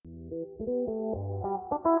The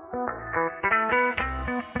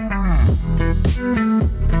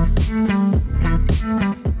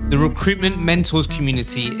Recruitment Mentors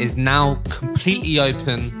community is now completely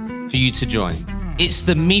open for you to join. It's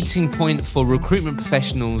the meeting point for recruitment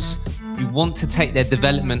professionals who want to take their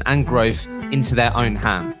development and growth into their own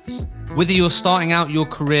hands. Whether you're starting out your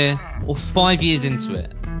career or 5 years into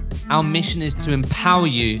it, our mission is to empower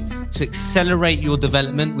you to accelerate your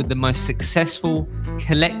development with the most successful,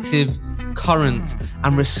 collective, current,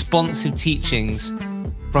 and responsive teachings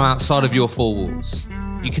from outside of your four walls.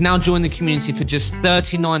 You can now join the community for just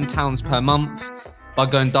 £39 per month by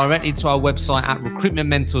going directly to our website at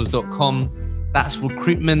recruitmentmentors.com. That's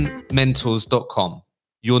recruitmentmentors.com.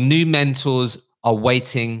 Your new mentors are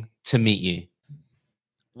waiting to meet you.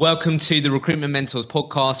 Welcome to the Recruitment Mentors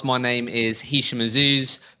podcast. My name is Hisham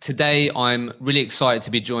Azuz. Today, I'm really excited to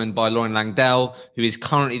be joined by Lauren Langdell, who is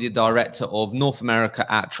currently the director of North America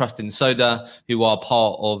at Trust & Soda, who are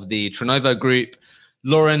part of the Trenovo Group.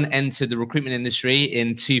 Lauren entered the recruitment industry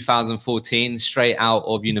in 2014, straight out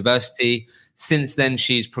of university. Since then,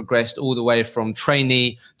 she's progressed all the way from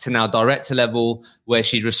trainee to now director level, where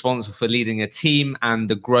she's responsible for leading a team and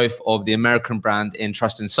the growth of the American brand in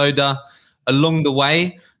Trust & Soda. Along the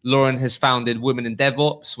way, Lauren has founded Women in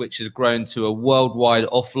DevOps, which has grown to a worldwide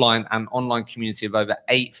offline and online community of over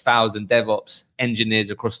 8,000 DevOps engineers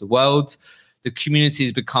across the world. The community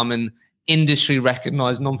has become an industry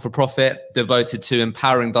recognized non-for-profit devoted to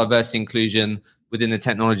empowering diversity and inclusion within the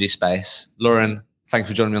technology space. Lauren, thanks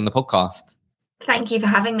for joining me on the podcast. Thank you for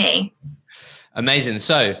having me. Amazing.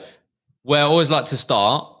 So where I always like to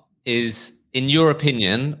start is, in your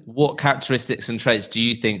opinion, what characteristics and traits do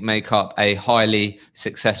you think make up a highly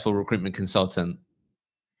successful recruitment consultant?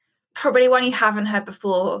 Probably one you haven't heard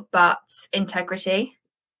before, but integrity.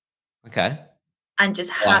 Okay. And just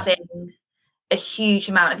having a huge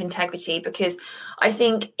amount of integrity, because I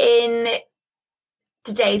think in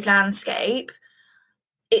today's landscape,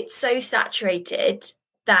 it's so saturated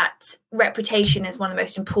that reputation is one of the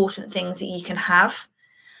most important things that you can have.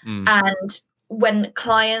 And when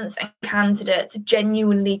clients and candidates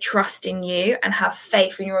genuinely trust in you and have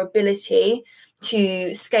faith in your ability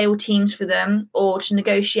to scale teams for them or to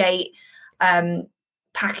negotiate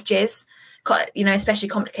packages, especially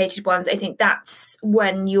complicated ones, I think that's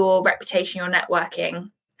when your reputation, your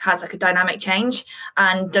networking has like a dynamic change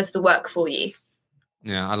and does the work for you.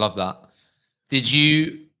 Yeah, I love that. Did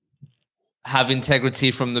you have integrity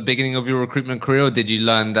from the beginning of your recruitment career, or did you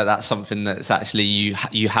learn that that's something that's actually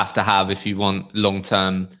you have to have if you want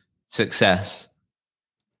long-term success?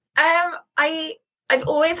 I've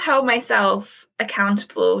always held myself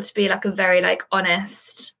accountable to be like a very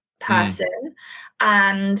honest person.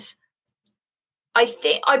 And I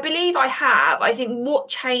think what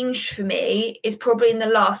changed for me is probably in the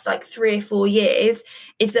last 3 or 4 years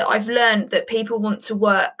is that I've learned that people want to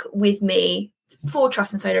work with me for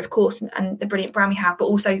Trust & Soda, of course, and the brilliant brand we have, but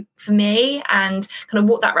also for me and kind of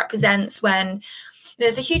what that represents when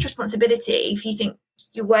there's a huge responsibility. If you think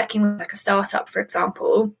you're working with a startup, for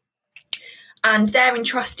example, and they're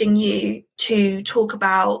entrusting you to talk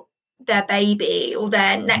about their baby or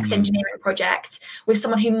their next engineering project with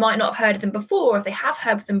someone who might not have heard of them before, or if they have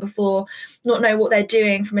heard of them before, not know what they're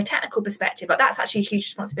doing from a technical perspective, but that's actually a huge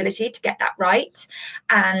responsibility to get that right.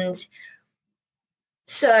 And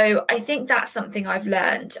so I think that's something I've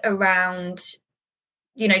learned around,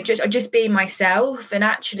 just being myself and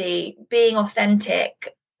actually being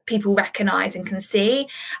authentic. People recognize and can see,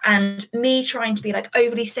 and me trying to be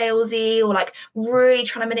overly salesy or really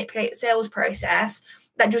trying to manipulate the sales process,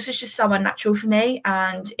 that just was just so unnatural for me,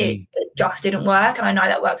 and it just didn't work. And I know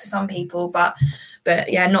that works for some people, but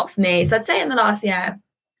yeah, not for me. So I'd say in the last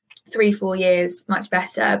 3-4 years, much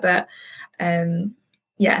better. But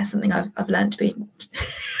something I've learned to be.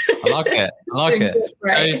 I like it.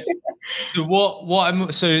 Right.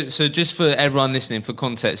 So just for everyone listening, for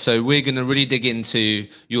context, so we're going to really dig into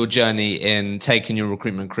your journey in taking your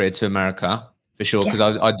recruitment career to America, for sure, because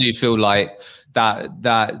I do feel like that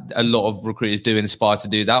a lot of recruiters do inspire to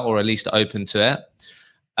do that, or at least open to it.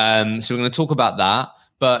 So we're going to talk about that,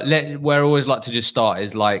 but where I always like to just start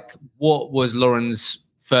is what was Lauren's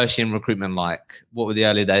first year in recruitment like? What were the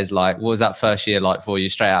early days like? What was that first year like for you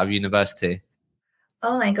straight out of university?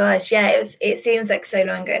 Oh my gosh, yeah, it seems like so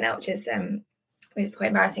long ago now, which is quite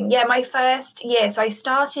embarrassing. Yeah, my first year, so I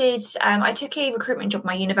started, I took a recruitment job in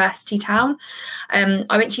my university town. I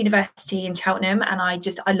went to university in Cheltenham, and I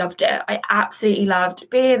loved it. I absolutely loved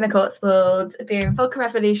being in the Cotswolds, being in Vodka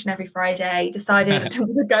Revolution every Friday, decided to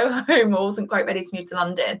go home. I wasn't quite ready to move to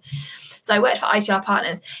London. So I worked for ITR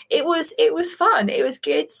Partners. It was fun. It was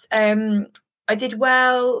good. I did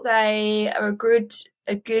well. They are a good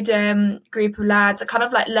group of lads. I kind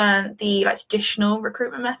of like learned the like traditional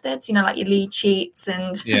recruitment methods, you know, like your lead sheets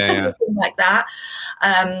and everything like that.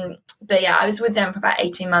 But yeah, I was with them for about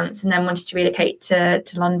 18 months and then wanted to relocate to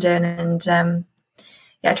London and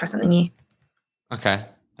try something new. Okay,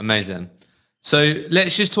 amazing. So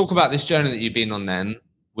let's just talk about this journey that you've been on then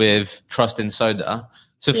with Trust in Soda.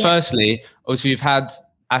 So firstly, obviously you've had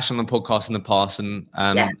Ash on the podcast in the past and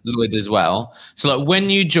Lloyd as well. So like when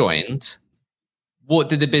you joined, what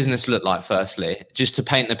did the business look like firstly, just to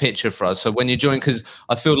paint the picture for us? So when you joined, because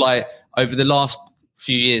I feel like over the last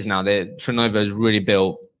few years now, Trinova has really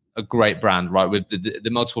built a great brand, right, with the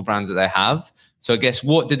multiple brands that they have. So I guess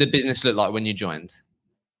what did the business look like when you joined?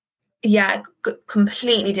 Yeah,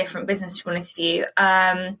 completely different business, to be honest with you.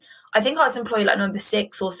 I think I was employee like number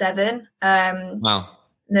 6 or 7. Wow.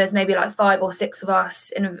 There's maybe like 5 or 6 of us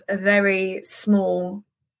in a very small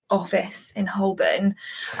office in Holborn.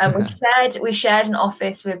 We shared an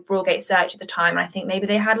office with Broadgate Search at the time, and I think maybe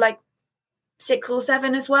they had like 6 or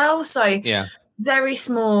 7 as well. So very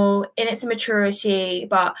small in its immaturity,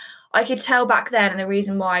 but I could tell back then, and the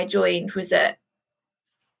reason why I joined was that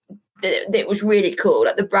it was really cool.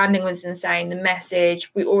 Like the branding was insane, the message.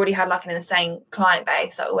 We already had like an insane client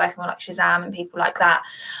base, like we're working with like Shazam and people like that,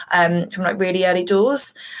 from like really early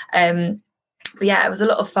doors. But yeah, it was a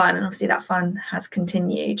lot of fun, and obviously that fun has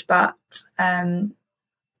continued. But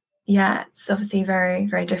it's obviously very,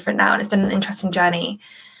 very different now, and it's been an interesting journey.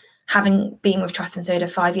 Having been with Trust and Soda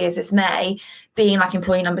 5 years this May, being like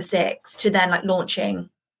employee number 6 to then like launching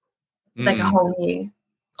like a whole new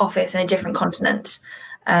office in a different continent.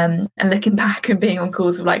 And looking back and being on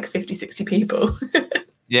calls with like 50, 60 people.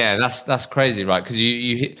 Yeah, that's crazy, right? Because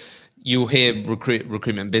you'll hear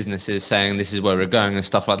recruitment businesses saying this is where we're going and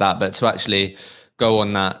stuff like that, but to actually go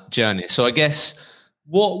on that journey. So I guess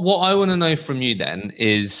what I want to know from you then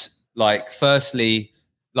is like, firstly,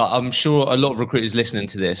 like I'm sure a lot of recruiters listening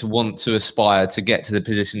to this want to aspire to get to the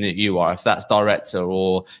position that you are, if that's director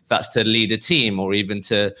or if that's to lead a team or even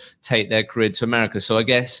to take their career to America. So I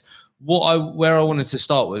guess where I wanted to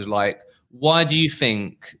start was like, why do you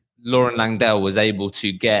think Lauren Langdell was able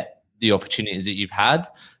to get the opportunities that you've had?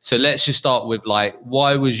 So let's just start with like,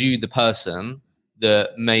 why was you the person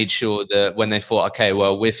that made sure that when they thought, okay,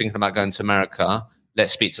 well, we're thinking about going to America,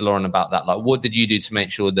 let's speak to Lauren about that. Like, what did you do to make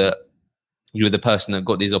sure that you were the person that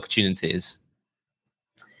got these opportunities?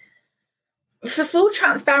 For full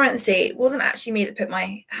transparency, it wasn't actually me that put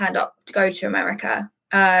my hand up to go to America.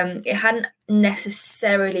 It hadn't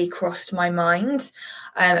necessarily crossed my mind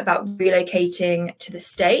about relocating to the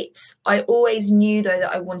States. I always knew though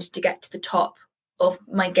that I wanted to get to the top of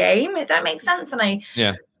my game, if that makes sense. And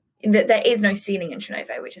that there is no ceiling in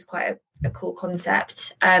Trinova, which is quite a cool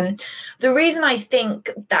concept. The reason I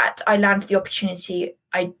think that I landed the opportunity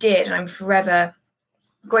I did, and I'm forever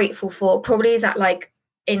grateful for, probably is that like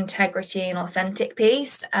integrity and authentic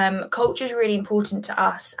piece. Culture is really important to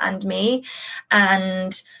us and me,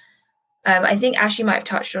 and I think Ashley might have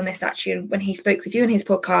touched on this actually when he spoke with you in his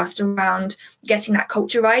podcast around getting that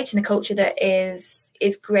culture right, and a culture that is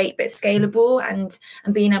great but scalable, and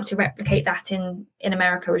being able to replicate that in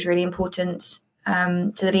America was really important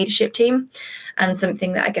to the leadership team, and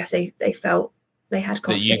something that I guess they felt they had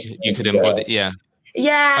confidence that you could embody.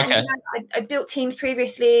 Yeah, okay. And I built teams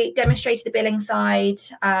previously, demonstrated the billing side,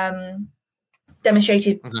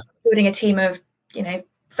 demonstrated building a team of,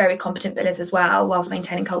 very competent billers as well, whilst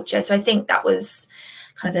maintaining culture. So I think that was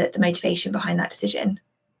kind of the motivation behind that decision.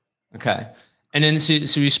 Okay. And then,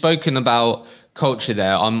 so you've spoken about culture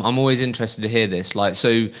there. I'm always interested to hear this. Like,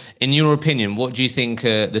 so in your opinion, what do you think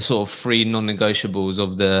are the sort of 3 non-negotiables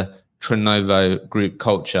of the Trinova group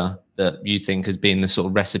culture that you think has been the sort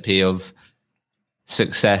of recipe of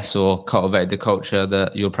success or cultivated the culture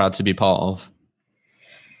that you're proud to be part of?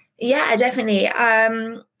 Yeah, definitely.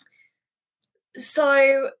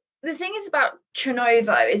 So the thing is about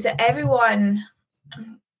Trinova is that everyone, I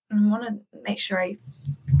want to make sure I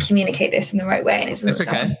communicate this in the right way, and it doesn't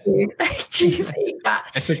sound too cheesy, but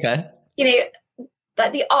it's okay.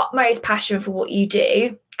 Like the utmost passion for what you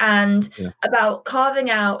do, and about carving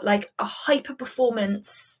out like a hyper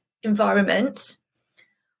performance environment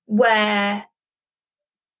where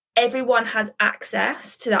everyone has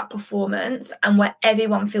access to that performance and where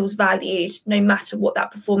everyone feels valued no matter what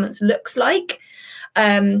that performance looks like,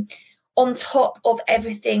 on top of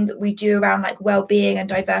everything that we do around like well-being and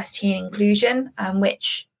diversity and inclusion,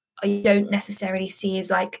 which I don't necessarily see as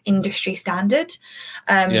like industry standard.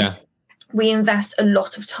 We invest a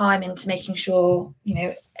lot of time into making sure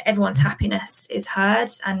everyone's happiness is heard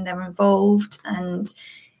and they're involved, and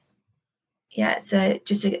yeah, it's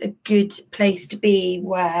just a good place to be,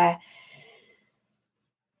 where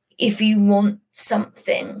if you want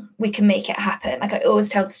something, we can make it happen. Like I always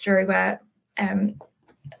tell the story where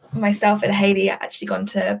myself and Hayley actually gone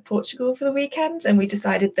to Portugal for the weekend, and we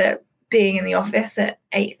decided that being in the office at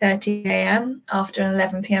 8:30 a.m. after an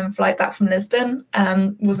 11 p.m. flight back from Lisbon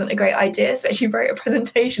wasn't a great idea. So she wrote a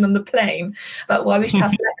presentation on the plane about why we should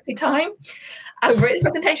have flexi time. I wrote the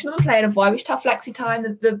presentation on the plane of why we should have flexi time,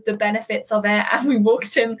 the benefits of it. And we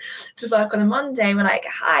walked in to work on a Monday and we're like,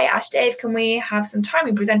 hi, Ash, Dave, can we have some time?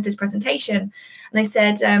 We presented this presentation. And they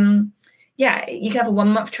said, yeah, you can have a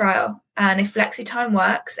 1-month trial. And if flexi time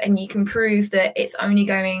works and you can prove that it's only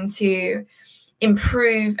going to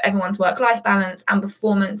improve everyone's work-life balance and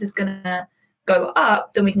performance is going to go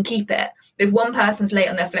up, then we can keep it. If one person's late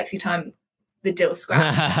on their flexi time, the deal's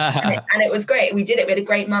scrapped. and it was great. We did it. We had a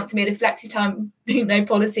great month. We had a flexi time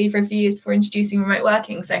policy for a few years before introducing remote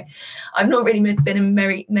working. So I've not really been in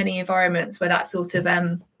many environments where that sort of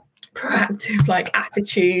proactive like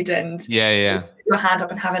attitude and your hand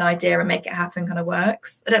up and have an idea and make it happen kind of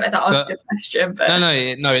works. I don't know if that answers your question, but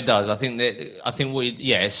no, it does. I think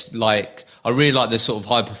it's like, I really like this sort of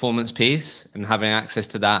high performance piece and having access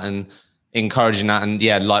to that and encouraging that.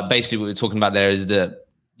 And like basically what we're talking about there is that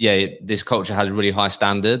this culture has really high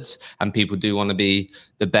standards and people do want to be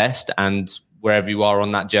the best, and wherever you are on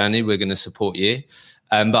that journey, we're going to support you.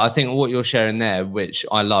 But I think what you're sharing there, which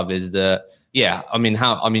I love, is that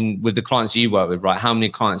with the clients you work with, right? How many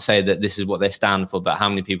clients say that this is what they stand for, but how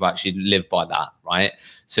many people actually live by that, right?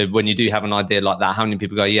 So when you do have an idea like that, how many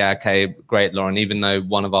people go, yeah, okay, great, Lauren, even though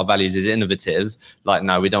one of our values is innovative, like,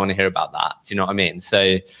 no, we don't want to hear about that. Do you know what I mean?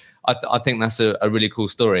 So I think that's a really cool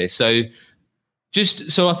story. So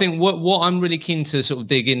I think what I'm really keen to sort of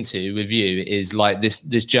dig into with you is like this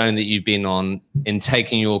journey that you've been on in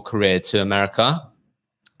taking your career to America.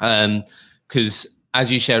 Because as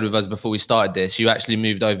you shared with us before we started this, you actually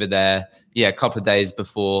moved over there, a couple of days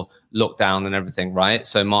before lockdown and everything, right?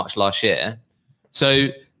 So March last year. So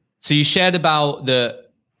you shared about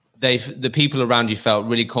the people around you felt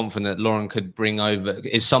really confident that Lauren could bring over,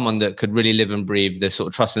 is someone that could really live and breathe the sort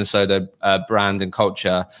of Trust and Soda brand and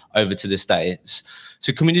culture over to the States.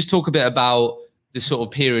 So can we just talk a bit about the sort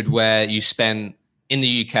of period where you spent in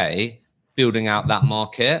the UK building out that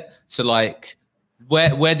market? So like,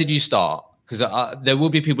 where did you start? Because there will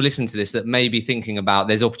be people listening to this that may be thinking about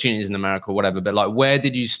there's opportunities in America or whatever, but like, where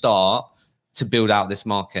did you start to build out this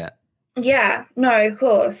market? Yeah, no, of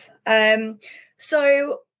course.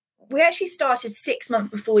 So we actually started 6 months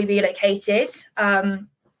before we relocated,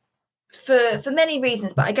 for many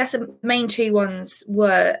reasons, but I guess the main two ones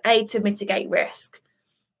were A, to mitigate risk,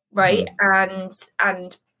 right?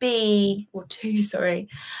 And B, or two, sorry,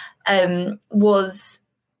 was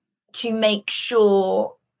to make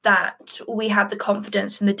sure that we had the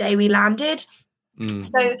confidence from the day we landed.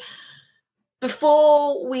 So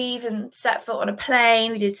before we even set foot on a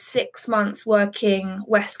plane, we did 6 months working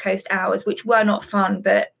West Coast hours, which were not fun,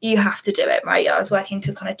 but you have to do it, right? I was working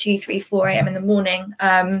till kind of 2, 3, 4 a.m. in the morning.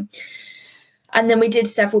 And then we did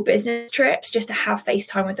several business trips just to have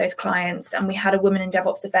FaceTime with those clients. And we had a Women in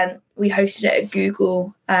DevOps event. We hosted it at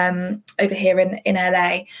Google over here in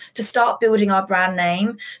LA to start building our brand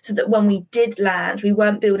name, so that when we did land, we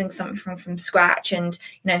weren't building something from scratch and,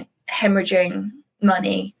 hemorrhaging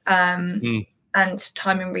money and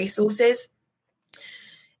time and resources.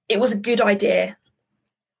 It was a good idea.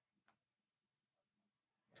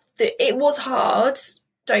 It was hard,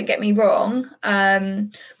 don't get me wrong,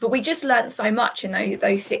 but we just learned so much in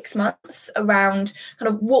those 6 months around kind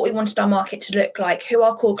of what we wanted our market to look like, who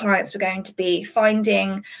our core clients were going to be,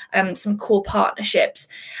 finding some core partnerships,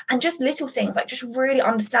 and just little things like just really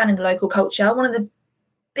understanding the local culture. One of the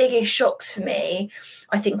biggest shocks for me,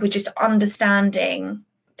 I think, was just understanding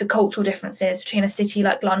the cultural differences between a city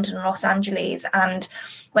like London and Los Angeles. And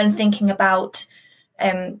when thinking about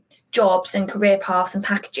jobs and career paths and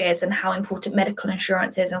packages and how important medical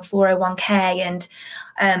insurance is and 401k and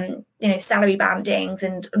salary bandings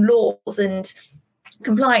and laws and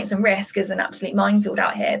compliance and risk is an absolute minefield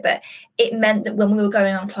out here. But it meant that when we were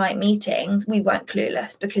going on client meetings, we weren't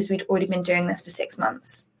clueless because we'd already been doing this for 6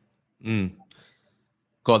 months.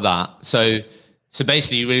 Got that. So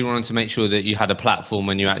basically you really wanted to make sure that you had a platform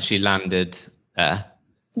when you actually landed there.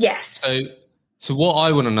 Yes. So what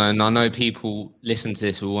I want to know, and I know people listen to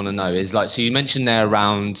this will want to know, is like, so you mentioned there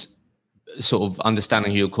around sort of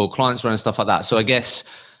understanding who your core clients were and stuff like that. So I guess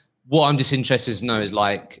what I'm just interested to know is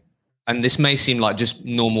like, and this may seem like just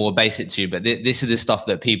normal or basic to you, but this is the stuff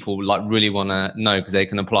that people like really want to know because they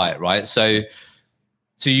can apply it, right? So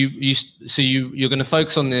you're going to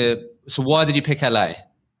focus on so why did you pick LA?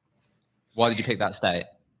 Why did you pick that state?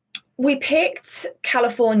 We picked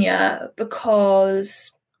California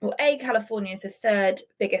because, well, California is the third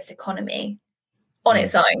biggest economy on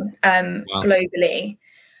its own globally.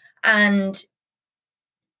 And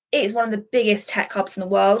it's one of the biggest tech hubs in the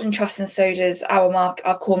world, and Trust and Soda's our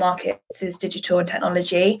core markets is digital and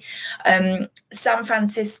technology. San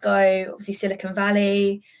Francisco, obviously Silicon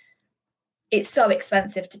Valley, it's so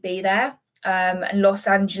expensive to be there. And Los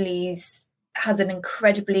Angeles has an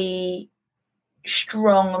incredibly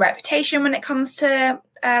strong reputation when it comes to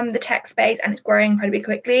the tech space, and it's growing incredibly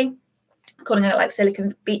quickly, calling it like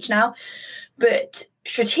Silicon Beach now. But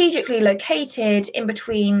strategically located in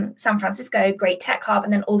between San Francisco, great tech hub,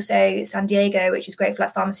 and then also San Diego, which is great for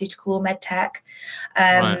like pharmaceutical, med tech.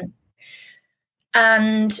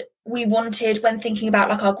 And we wanted, when thinking about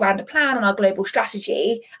like our grander plan and our global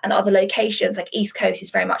strategy and other locations, like East Coast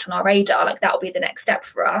is very much on our radar, like that will be the next step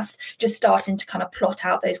for us, just starting to kind of plot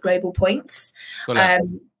out those global points.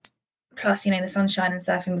 Plus, the sunshine and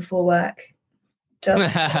surfing before work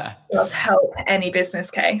does help any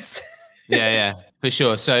business case. Yeah, for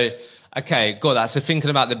sure. So, okay, got that. So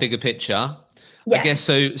thinking about the bigger picture, yes. I guess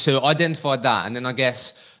so identified that. And then I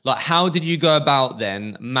guess, like, how did you go about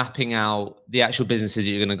then mapping out the actual businesses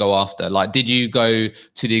that you're going to go after? Like, did you go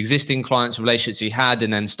to the existing clients, relationships you had,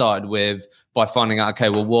 and then started by finding out, okay,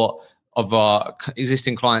 well, what of our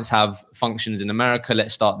existing clients have functions in America?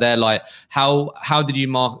 Let's start there. Like, how did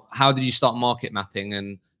you start market mapping,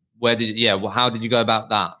 and how did you go about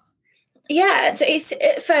that? Yeah, so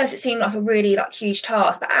at first it seemed like a really huge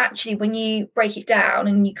task, but actually when you break it down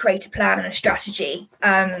and you create a plan and a strategy,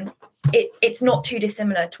 it's not too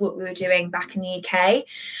dissimilar to what we were doing back in the UK.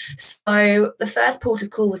 So the first port of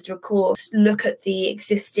call was to, of course, look at the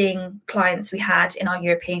existing clients we had in our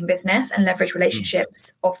European business and leverage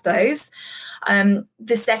relationships of those.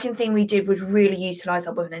 The second thing we did was really utilize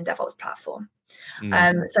our Women in DevOps platform.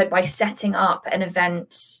 So by setting up an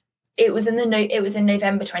event, it was in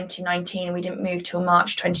November 2019, and we didn't move till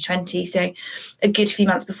March 2020. So a good few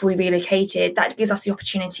months before we relocated. That gives us the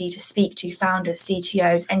opportunity to speak to founders,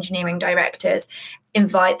 CTOs, engineering directors,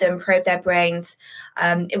 invite them, probe their brains.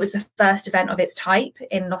 It was the first event of its type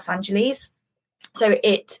in Los Angeles. So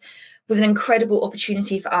it was an incredible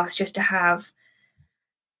opportunity for us just to have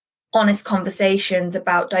honest conversations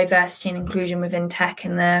about diversity and inclusion within tech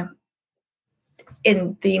in the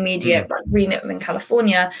immediate remit in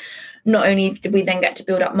California. Not only did we then get to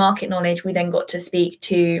build up market knowledge, we then got to speak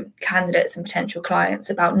to candidates and potential clients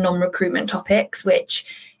about non-recruitment topics, which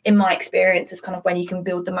in my experience is kind of when you can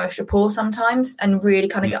build the most rapport sometimes and really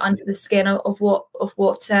kind of get under the skin of what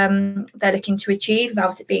they're looking to achieve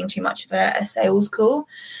without it being too much of a sales call.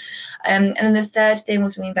 And then the third thing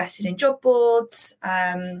was we invested in job boards,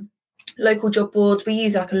 local job boards. We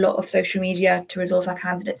use a lot of social media to resource our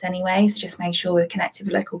candidates anyway, so just make sure we're connected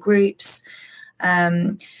with local groups,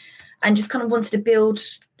 and just kind of wanted to build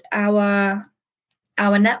our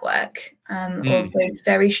network of both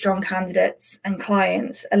very strong candidates and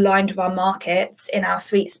clients aligned with our markets in our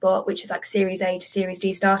sweet spot, which is like Series A to Series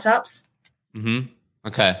D startups.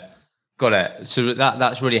 Okay, got it. So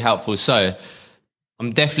that's really helpful. So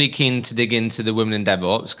I'm definitely keen to dig into the Women in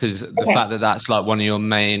DevOps, because the fact that that's like one of your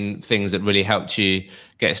main things that really helped you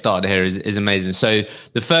get started here is amazing. So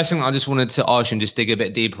the first thing I just wanted to ask you and just dig a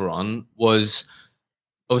bit deeper on was,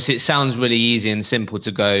 obviously it sounds really easy and simple to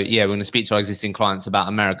go, yeah, we're going to speak to our existing clients about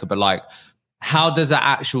America, but like, how does that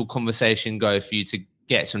actual conversation go for you to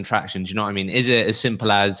get some traction? Do you know what I mean? Is it as simple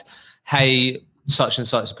as, hey, such and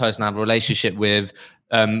such a person I have a relationship with,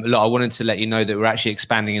 look, I wanted to let you know that we're actually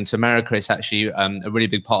expanding into America. It's actually a really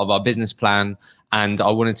big part of our business plan. And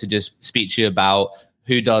I wanted to just speak to you about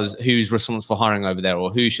who's responsible for hiring over there,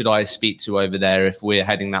 or who should I speak to over there if we're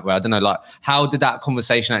heading that way? I don't know, like, how did that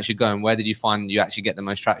conversation actually go, and where did you find you actually get the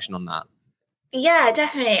most traction on that? Yeah,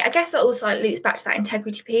 definitely. I guess that also loops back to that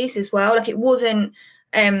integrity piece as well. Like, it wasn't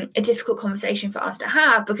a difficult conversation for us to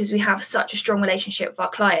have because we have such a strong relationship with our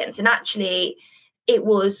clients. And actually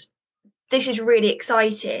this is really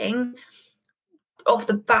exciting off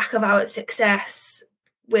the back of our success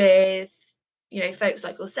with, folks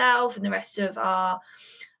like yourself and the rest of our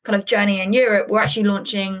kind of journey in Europe. We're actually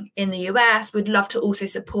launching in the US. We'd love to also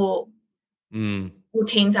support all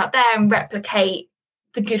teams out there and replicate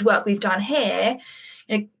the good work we've done here.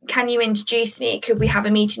 Can you introduce me? Could we have a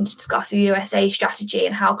meeting to discuss a USA strategy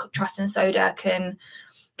and how Trust and Soda can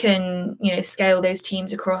scale those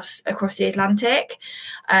teams across the Atlantic?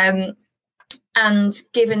 And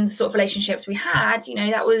given the sort of relationships we had,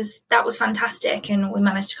 that was fantastic, and we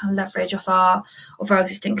managed to kind of leverage off our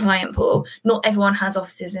existing client pool. Not everyone has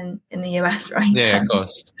offices in the US, right? Yeah, of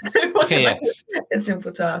course. So it wasn't a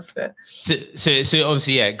simple task, but so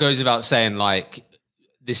obviously, yeah, it goes without saying, like,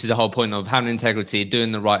 this is the whole point of having integrity,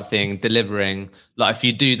 doing the right thing, delivering. Like, if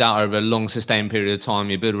you do that over a long sustained period of time,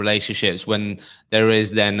 you build relationships. When there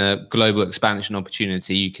is then a global expansion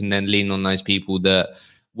opportunity, you can then lean on those people that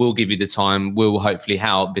will give you the time, will hopefully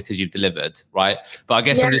help because you've delivered, right? But I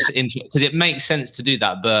guess I'm just because it makes sense to do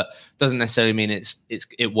that, but doesn't necessarily mean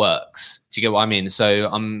it works. Do you get what I mean? So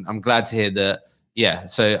I'm glad to hear that. Yeah.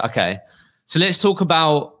 So okay. So let's talk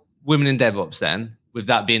about women in DevOps then, with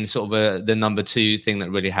that being sort of the number 2 thing that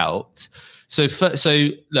really helped. So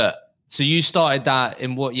you started that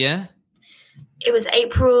in what year? It was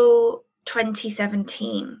April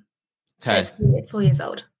 2017. Okay. So it's 4 years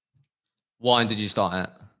old. Why did you start it?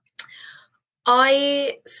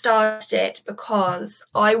 I started it because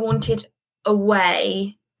I wanted a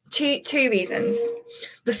way. Two reasons.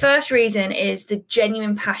 The first reason is the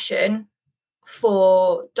genuine passion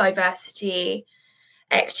for diversity,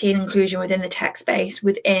 equity and inclusion within the tech space,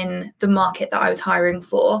 within the market that I was hiring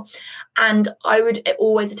for. And I would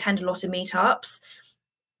always attend a lot of meetups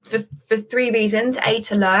for 3 reasons. A,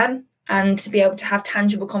 to learn and to be able to have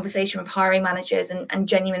tangible conversation with hiring managers and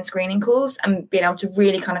genuine screening calls, and being able to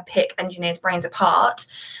really kind of pick engineers' brains apart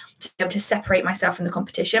to be able to separate myself from the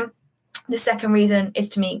competition. The second reason is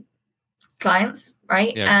to meet clients,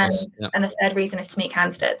 right? Yeah, and the third reason is to meet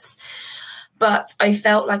candidates. But I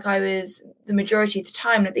felt like I was, the majority of the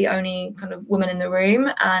time, the only kind of woman in the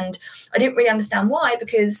room. And I didn't really understand why,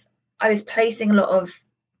 because I was placing a lot of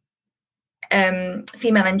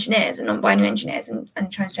female engineers and non-binary engineers and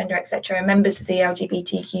transgender, etc., and members of the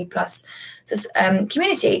LGBTQ plus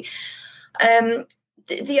community.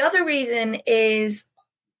 The other reason is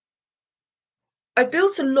I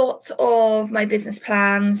built a lot of my business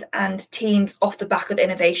plans and teams off the back of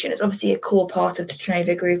innovation. It's obviously a core part of the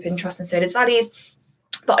Trinova Group and Trust and Soda's values.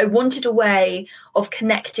 But I wanted a way of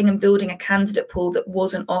connecting and building a candidate pool that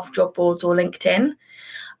wasn't off job boards or LinkedIn,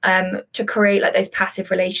 to create like those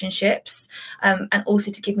passive relationships, and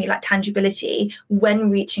also to give me like tangibility when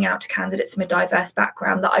reaching out to candidates from a diverse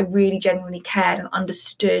background, that I really genuinely cared and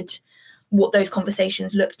understood what those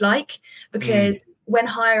conversations looked like. Because when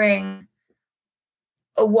hiring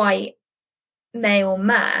a white male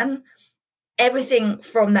man, everything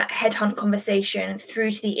from that headhunt conversation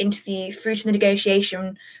through to the interview, through to the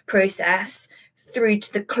negotiation process, through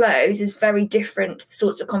to the close is very different to the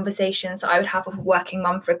sorts of conversations that I would have with a working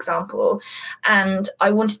mum, for example. And I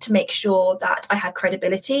wanted to make sure that I had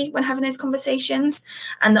credibility when having those conversations,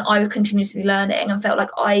 and that I was continuously learning, and felt like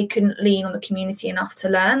I couldn't lean on the community enough to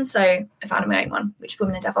learn. So I founded my own one, which is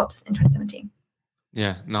Women in DevOps, in 2017.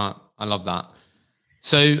 Yeah, no, I love that.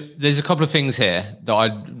 So there's a couple of things here that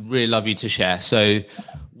I'd really love you to share. So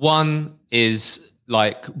one is,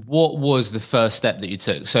 like, what was the first step that you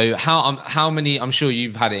took? So how many, I'm sure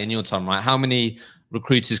you've had it in your time, right? How many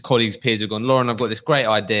recruiters, colleagues, peers have gone, Lauren, I've got this great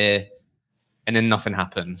idea, and then nothing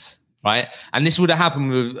happens, right? And this would have happened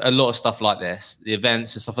with a lot of stuff like this, the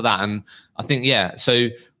events and stuff like that. And I think, yeah. So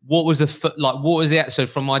what was what was it? So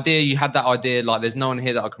from idea, you had that idea, like, there's no one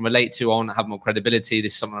here that I can relate to. I want to have more credibility.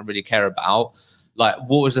 This is something I really care about. Like,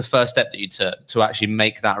 what was the first step that you took to actually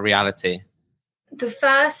make that a reality? The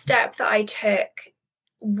first step that I took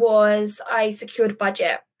was I secured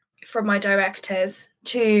budget from my directors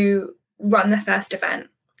to run the first event.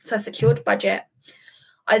 So I secured budget.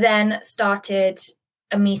 I then started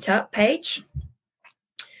a meetup page,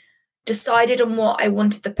 decided on what I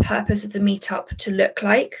wanted the purpose of the meetup to look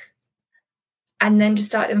like, and then just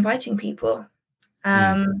started inviting people.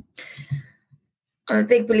 I'm a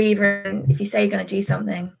big believer in, if you say you're going to do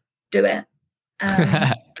something, do it.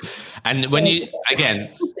 And when you,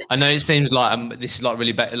 again, I know it seems like this is like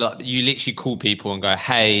really bad. Like, you literally call people and go,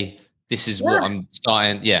 hey, this is what I'm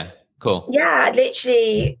starting. Yeah, cool. Yeah, I'd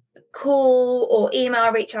literally call or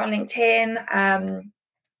email, reach out on LinkedIn.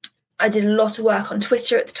 I did a lot of work on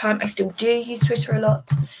Twitter at the time. I still do use Twitter a lot.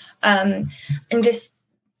 And just,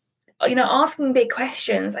 asking big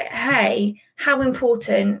questions like, hey, how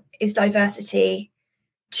important is diversity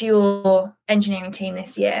to your engineering team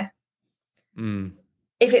this year?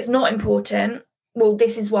 If it's not important, well,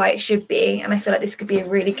 this is why it should be. And I feel like this could be a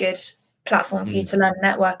really good platform for you to learn and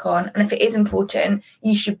network on. And if it is important,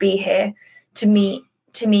 you should be here to meet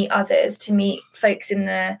others, to meet folks in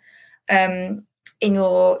the in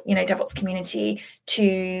your DevOps community,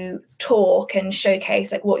 to talk and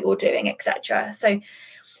showcase like what you're doing, etc. So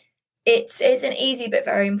it's an easy but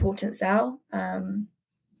very important sell.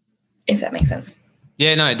 if that makes sense.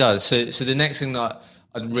 Yeah, no, it does. So the next thing that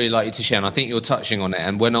I'd really like you to share, and I think you're touching on it,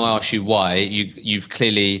 and when I ask you why, you've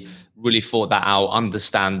clearly really thought that out,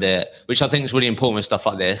 understand it, which I think is really important with stuff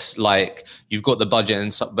like this. Like, you've got the budget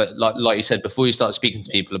and stuff, but like you said, before you start speaking to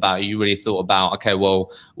people about it, you really thought about, okay,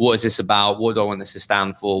 well, what is this about? What do I want this to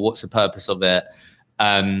stand for? What's the purpose of it?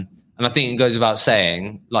 And I think it goes without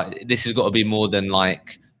saying, like, this has got to be more than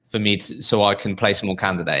like for me so I can place more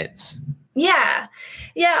candidates. Yeah,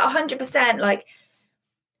 100%. Like,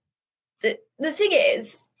 the thing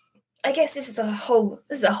is, I guess this is a whole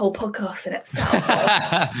podcast in itself,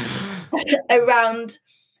 around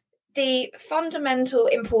the fundamental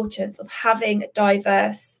importance of having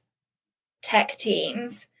diverse tech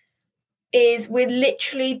teams. Is we're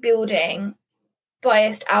literally building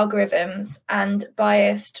biased algorithms and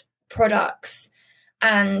biased products,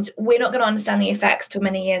 and we're not going to understand the effects till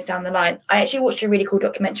many years down the line. I actually watched a really cool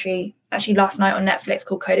documentary last night on Netflix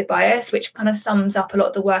called Coded Bias, which kind of sums up a lot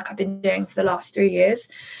of the work I've been doing for the last 3 years.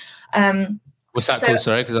 What's that called?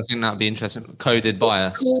 Sorry, because I think that'd be interesting. Coded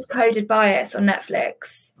Bias. Called Coded Bias on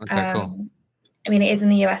Netflix. Okay, cool. I mean, it is in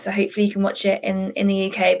the US, so hopefully you can watch it in the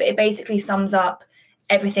UK. But it basically sums up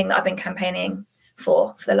everything that I've been campaigning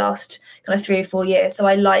for the last kind of 3 or 4 years. So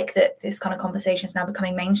I like that this kind of conversation is now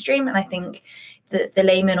becoming mainstream, and I think that the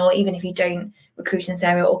layman, or even if you don't recruit in this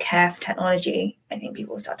area or care for technology, I think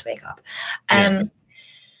people will start to wake up.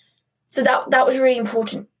 So that was really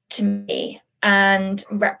important to me, and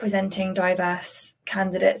representing diverse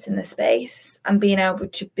candidates in the space and being able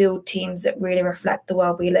to build teams that really reflect the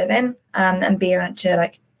world we live in, and being able to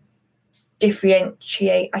like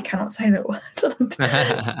differentiate. I cannot say that word.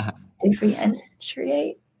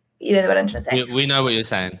 Differentiate. You know what I'm trying to say? We know what you're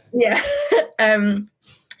saying. Yeah.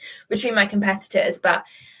 Between my competitors, but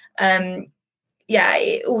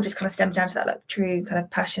it all just kind of stems down to that like true kind of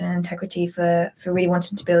passion and integrity for really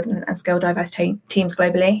wanting to build and scale diverse teams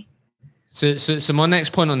globally. So my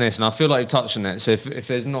next point on this, and I feel like you've touched on it, so if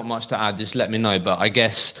there's not much to add, just let me know. But I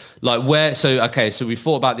guess so we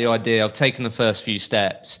thought about the idea, I've taken the first few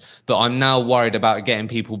steps, but I'm now worried about getting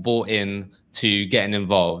people bought in to getting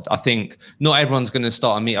involved. I think not everyone's going to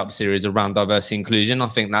start a meetup series around diversity inclusion. I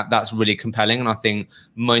think that's really compelling, and I think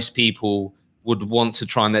most people would want to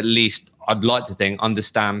try and at least, I'd like to think,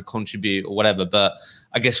 understand, contribute or whatever. But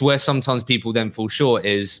I guess where sometimes people then fall short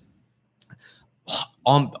is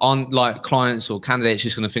on like clients or candidates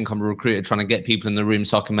just going to think I'm a recruiter trying to get people in the room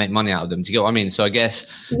so I can make money out of them. Do you get what I mean? So I guess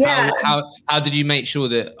how did you make sure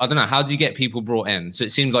that, I don't know, how did you get people brought in? So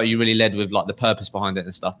it seemed like you really led with like the purpose behind it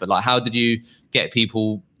and stuff, but like how did you get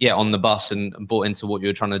people on the bus and brought into what you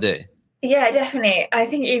were trying to do? Yeah, definitely. I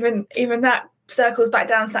think even that circles back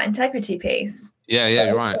down to that integrity piece. Yeah,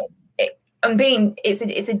 you're right.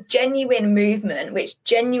 It's a genuine movement which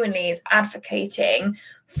genuinely is advocating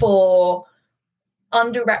for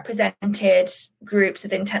underrepresented groups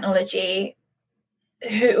within technology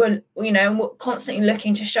who are, constantly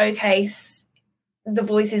looking to showcase the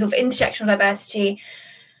voices of intersectional diversity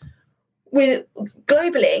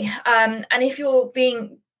globally. And if you're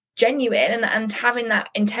being genuine and having that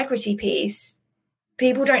integrity piece,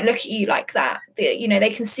 people don't look at you like that.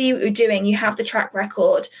 They can see what you're doing. You have the track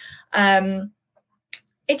record.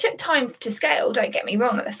 It took time to scale, don't get me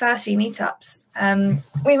wrong. At the first few meetups,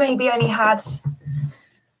 we maybe only had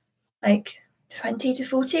like 20 to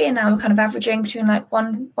 40, and now we're kind of averaging between like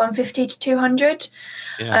 150 to 200.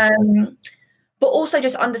 But also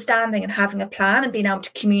just understanding and having a plan and being able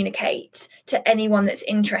to communicate to anyone that's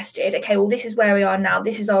interested. Okay, well, this is where we are now.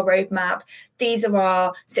 This is our roadmap. These are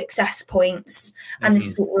our success points, and this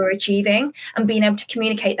is what we're achieving. And being able to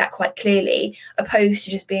communicate that quite clearly, opposed to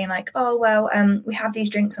just being like, oh, well, we have these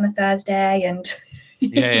drinks on a Thursday, and I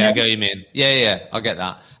get what you mean. I get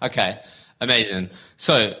that. Okay, amazing.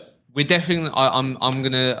 So we're definitely,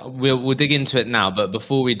 we'll dig into it now, but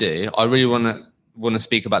before we do, I really want to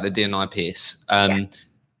speak about the D&I piece, and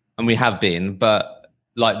we have been, but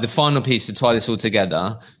like the final piece to tie this all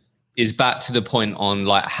together is back to the point on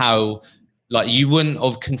like how like you wouldn't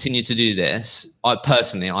have continued to do this. I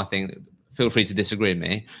think, feel free to disagree with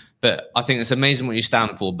me, but I think it's amazing what you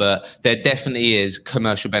stand for, but there definitely is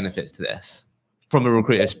commercial benefits to this from a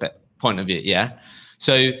recruiter's point of view.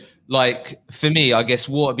 So like for me, I guess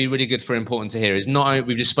what would be really good for important to hear is not only,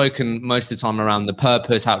 we've just spoken most of the time around the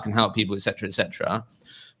purpose, how it can help people, etc.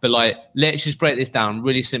 But like, let's just break this down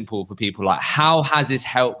really simple for people. Like, how has this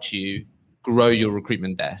helped you grow your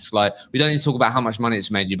recruitment desk? Like, we don't need to talk about how much money it's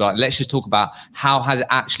made you, but like, let's just talk about how has it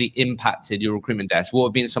actually impacted your recruitment desk? What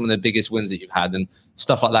have been some of the biggest wins that you've had and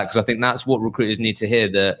stuff like that? Because I think that's what recruiters need to hear,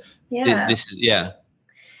 that this is,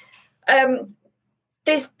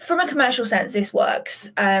 this, from a commercial sense, this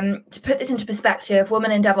works. To put this into perspective,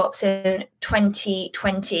 Women in DevOps in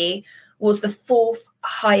 2020 was the 4th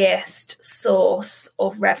highest source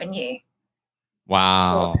of revenue.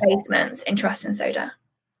 Wow. For placements in Trust and Soda.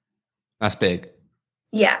 That's big.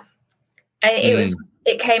 Yeah.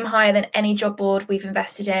 It came higher than any job board we've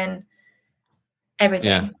invested in. Everything.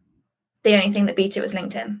 Yeah. The only thing that beat it was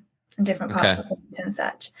LinkedIn and different parts of LinkedIn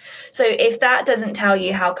search. So if that doesn't tell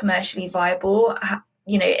you how commercially viable,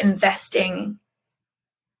 investing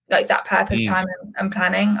like that purpose, time and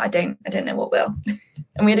planning, I don't know what will.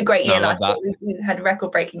 And we had a great year last year. We had a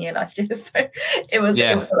record-breaking year last year, so it was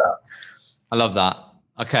a lot. I love that.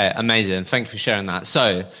 Okay, amazing. Thank you for sharing that.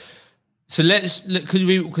 So let's look,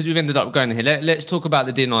 because we've ended up going here. Let's talk about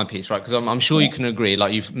the D&I piece, right? Because I'm sure you can agree.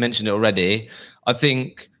 Like you've mentioned it already. I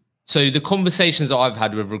think so. The conversations that I've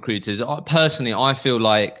had with recruiters, personally, I feel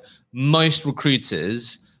like most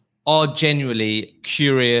recruiters are genuinely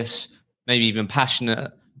curious, maybe even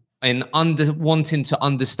passionate, and wanting to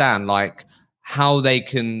understand like how they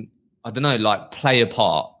can, I don't know, like play a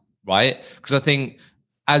part, right? Because I think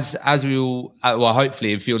as we all, well,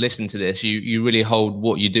 hopefully if you're listening to this, you really hold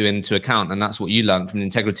what you do into account, and that's what you learn from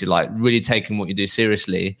integrity, like really taking what you do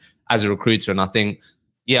seriously as a recruiter. And I think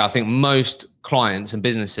most clients and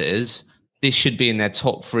businesses, this should be in their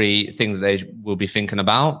top 3 things that they will be thinking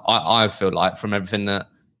about. I feel like, from everything that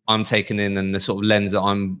I'm taking in and the sort of lens that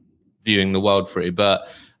I'm viewing the world through. But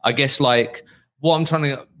I guess like what I'm trying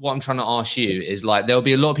to ask you is, like, there'll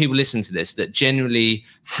be a lot of people listening to this that genuinely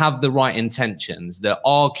have the right intentions, that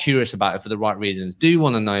are curious about it for the right reasons, do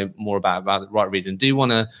want to know more about the right reason, do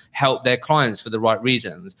want to help their clients for the right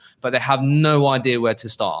reasons, but they have no idea where to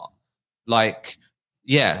start. Like,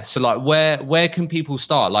 yeah. So like, where can people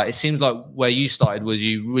start? Like, it seems like where you started was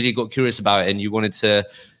you really got curious about it and you wanted to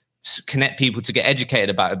connect people to get educated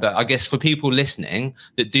about it. But I guess for people listening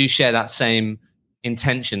that do share that same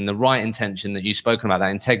intention, the right intention that you've spoken about,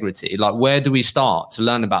 that integrity, like, where do we start to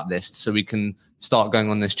learn about this so we can start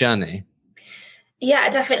going on this journey? Yeah,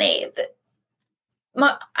 definitely.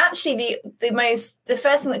 The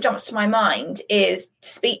first thing that jumps to my mind is to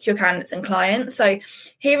speak to your candidates and clients. So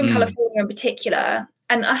here in California in particular,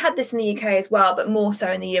 and I had this in the UK as well, but more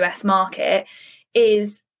so in the US market,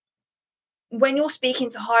 is when you're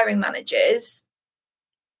speaking to hiring managers,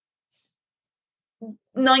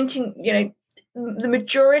 the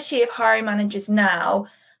majority of hiring managers now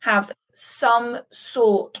have some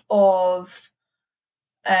sort of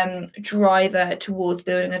driver towards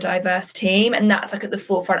building a diverse team, and that's like at the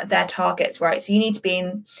forefront of their targets, right? So you need to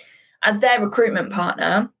be as their recruitment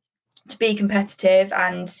partner to be competitive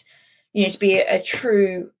and to be a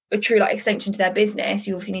true like extension to their business.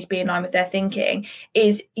 You obviously need to be in line with their thinking.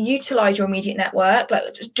 Is utilize your immediate network,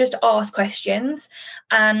 like just ask questions.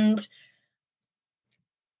 And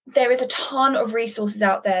there is a ton of resources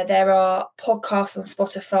out there. There are podcasts on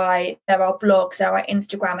Spotify, there are blogs, there are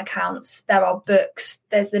Instagram accounts, there are books,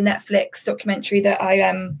 there's the Netflix documentary that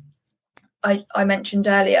I mentioned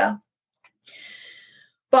earlier.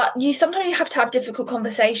 But sometimes you have to have difficult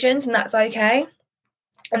conversations, and that's okay.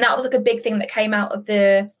 And that was like a big thing that came out of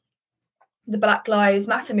the Black Lives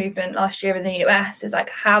Matter movement last year in the US, is like,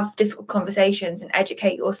 have difficult conversations and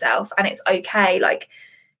educate yourself. And it's okay, like,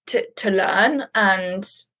 to learn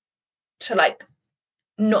and to like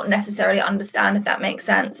not necessarily understand, if that makes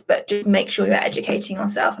sense, but just make sure you're educating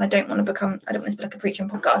yourself. And I don't want to be like a preaching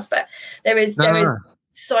podcast, but there is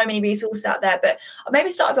so many resources out there. But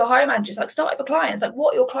maybe start with your hiring managers, like start with your clients, like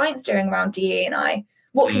what are your clients doing around DE&I?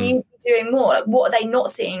 What can you be doing more? Like, what are they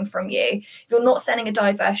not seeing from you? If you're not sending a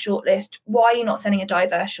diverse shortlist, why are you not sending a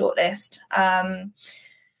diverse shortlist?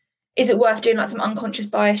 Is it worth doing like some unconscious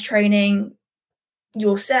bias training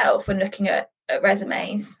yourself when looking at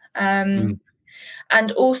resumes? And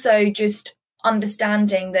also just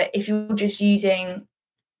understanding that if you're just using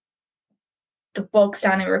the bog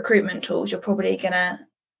standard recruitment tools, you're probably going to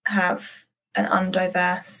have an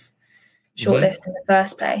undiverse shortlist in the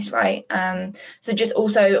first place, right? So just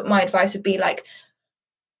also my advice would be like,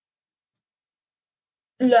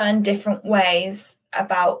 learn different ways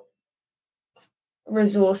about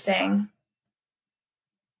resourcing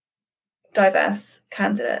diverse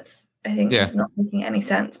candidates. I think this is not making any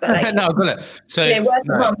sense, but like, no, got it. So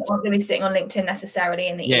working moms aren't really sitting on LinkedIn necessarily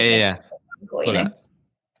in the evening.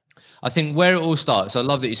 I think where it all starts, I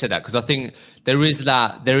love that you said that, because I think there is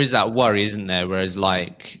that worry, isn't there? Whereas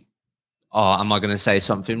like, oh, am I going to say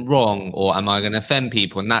something wrong, or am I going to offend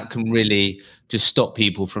people? And that can really just stop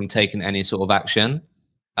people from taking any sort of action.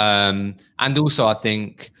 And also, I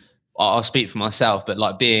think, I'll speak for myself, but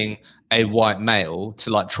like being a white male to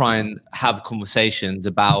like try and have conversations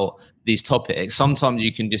about these topics, sometimes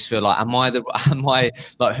you can just feel like, am I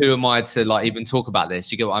like, who am I to like even talk about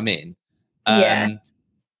this? You get what I mean? Yeah.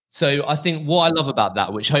 So I think what I love about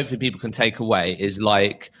that, which hopefully people can take away, is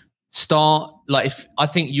like start like, if I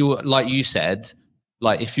think you, like you said,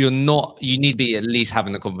 like if you're not, you need to be at least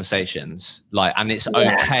having the conversations, like, and it's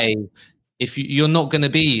okay if you're not going to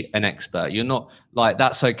be an expert, you're not, like,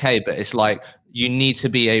 that's okay, but it's like you need to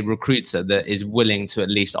be a recruiter that is willing to at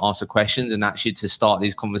least ask the questions and actually to start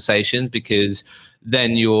these conversations, because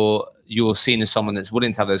then you're seen as someone that's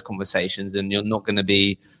willing to have those conversations, and you're not going to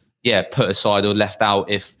be put aside or left out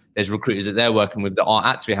if there's recruiters that they're working with that aren't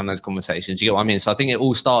actually having those conversations. You get what I mean? So I think it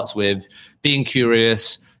all starts with being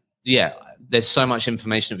curious. There's so much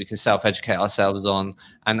information that we can self-educate ourselves on,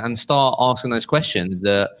 and start asking those questions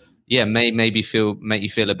that make you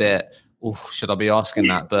feel a bit, oh, should I be asking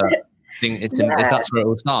that? But I think it's that's where it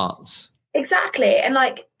all starts. Exactly. And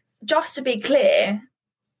like, just to be clear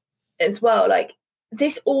as well, like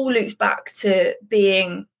this all loops back to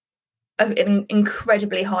being an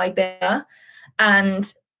incredibly high bidder,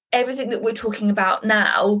 and everything that we're talking about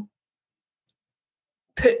now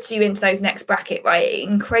puts you into those next bracket, right?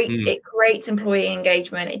 It creates employee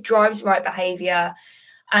engagement, it drives right behavior,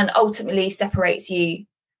 and ultimately separates you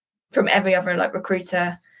from every other like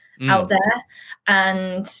recruiter out there.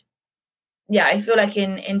 And I feel like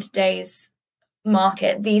in today's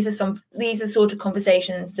market, these are sort of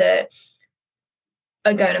conversations that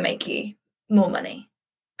are going to make you more money,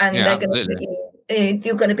 and they're going to put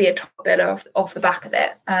you're going to be a top bidder off the back of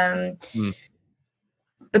it,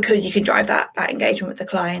 because you can drive that engagement with the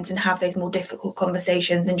client and have those more difficult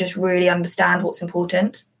conversations and just really understand what's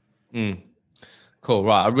important. Cool.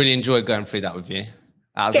 Right. I really enjoyed going through that with you.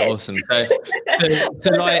 That was awesome.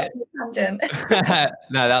 So like,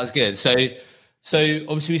 no, that was good. So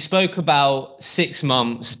obviously we spoke about 6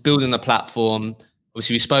 months building a platform.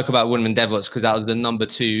 Obviously we spoke about Women DevOps because that was the number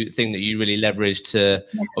 2 thing that you really leveraged to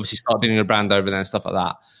obviously start building a brand over there and stuff like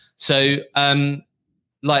that. So I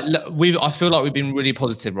feel like we've been really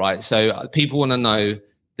positive, right? So people want to know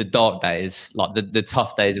the dark days, like the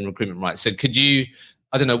tough days in recruitment, right? So could you,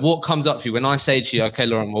 I don't know, what comes up for you when I say to you, okay,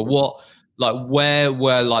 Lauren, well, where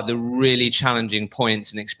were like the really challenging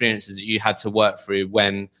points and experiences that you had to work through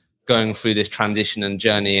when going through this transition and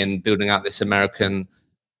journey and building out this American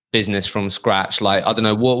business from scratch? Like, I don't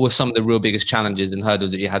know, what were some of the real biggest challenges and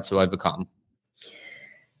hurdles that you had to overcome?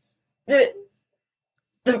 The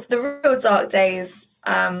real dark days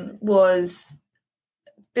was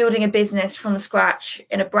building a business from scratch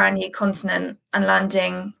in a brand new continent and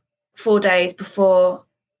landing 4 days before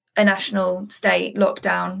a national state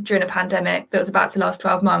lockdown during a pandemic that was about to last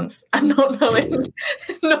 12 months and not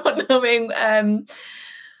knowing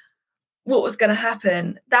what was going to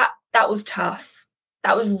happen. That was tough.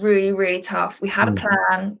 That was really, really tough. We had a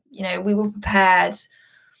plan, we were prepared.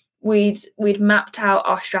 We'd mapped out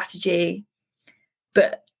our strategy,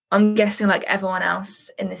 but I'm guessing like everyone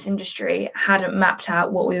else in this industry hadn't mapped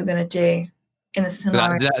out what we were going to do in the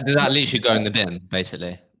scenario. Did that literally go in the bin,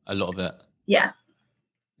 basically, a lot of it? Yeah.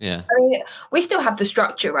 Yeah. I mean, we still have the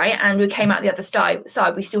structure, right? And we came out the other side.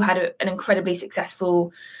 We still had an incredibly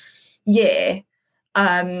successful year,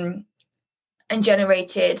 and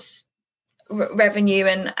generated revenue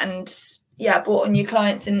and brought on new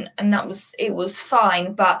clients, and it was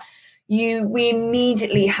fine. But we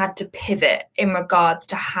immediately had to pivot in regards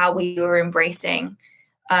to how we were embracing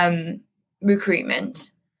recruitment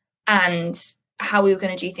and how we were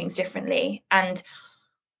going to do things differently and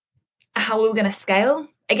how we were going to scale.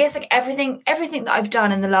 I guess like everything that I've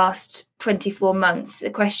done in the last 24 months, the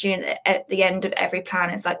question at the end of every plan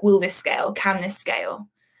is like, will this scale? Can this scale?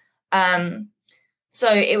 So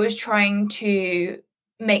it was trying to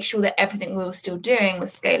make sure that everything we were still doing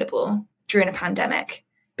was scalable during a pandemic,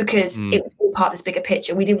 because it was all part of this bigger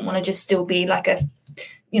picture. We didn't want to just still be like a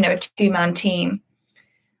 2-man team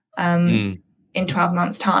in 12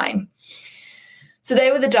 months' time. So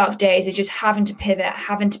they were the dark days of just having to pivot,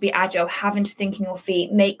 having to be agile, having to think on your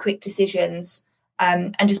feet, make quick decisions,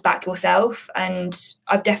 and just back yourself. And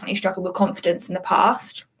I've definitely struggled with confidence in the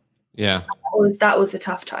past. Yeah. That was a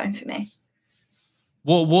tough time for me.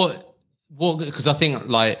 What, because I think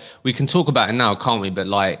like we can talk about it now, can't we? But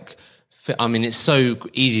like, I mean, it's so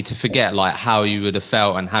easy to forget like how you would have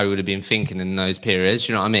felt and how you would have been thinking in those periods.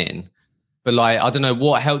 You know what I mean? But like, I don't know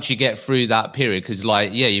what helped you get through that period. Cause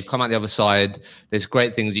like, you've come out the other side. There's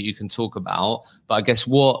great things that you can talk about, but I guess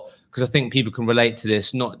because I think people can relate to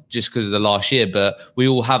this, not just because of the last year, but we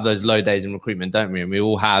all have those low days in recruitment, don't we? And we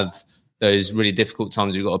all have those really difficult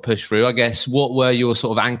times you've got to push through. I guess, what were your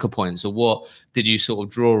sort of anchor points, or what did you sort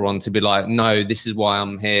of draw on to be like, no, this is why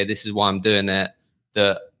I'm here, this is why I'm doing it,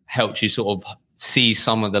 that helped you sort of see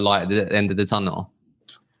some of the light at the end of the tunnel?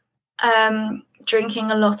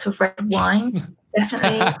 Drinking a lot of red wine,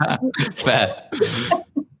 definitely. It's fair.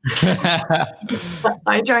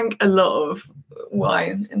 I drank a lot of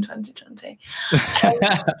wine in 2020.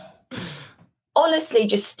 Honestly,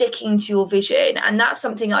 just sticking to your vision, and that's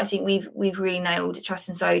something I think we've really nailed at Trust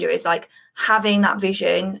and Soda, is like having that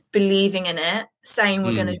vision, believing in it, saying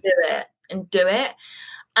we're going to do it, and do it.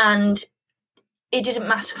 And it didn't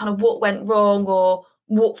matter kind of what went wrong or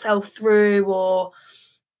what fell through, or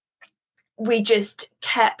we just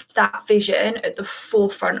kept that vision at the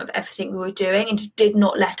forefront of everything we were doing and just did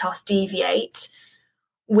not let us deviate,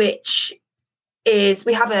 which is,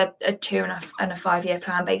 we have a 2 and a 5 year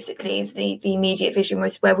plan. Basically is the immediate vision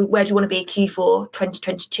with where do you want to be Q4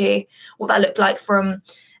 2022, what that looked like from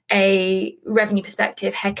a revenue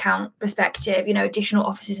perspective, headcount perspective, additional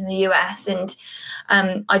offices in the US. And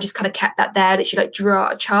I just kind of kept that there, literally like drew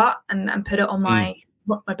out a chart and put it on my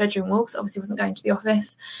bedroom wall, because obviously wasn't going to the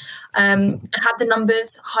office. I had the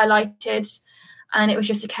numbers highlighted, and it was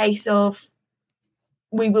just a case of,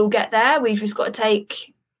 we will get there, we've just got to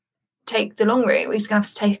take the long route. We're just gonna have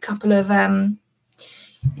to take a couple of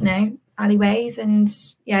alleyways, and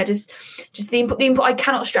just the I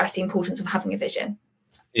cannot stress the importance of having a vision.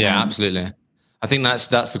 Absolutely. I think that's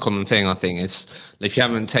the common thing. I think is, if you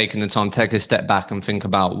haven't taken the time to take a step back and think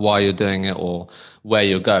about why you're doing it or where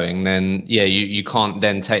you're going, then you can't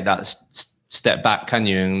then take that step back, can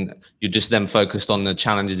you? And you're just then focused on the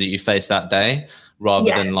challenges that you face that day, rather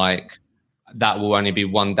than like, that will only be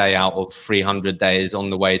one day out of 300 days on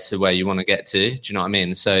the way to where you want to get to. Do you know what I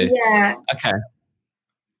mean? So okay,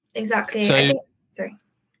 exactly. So sorry.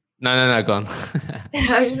 No, go on.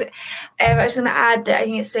 I was just going to add that I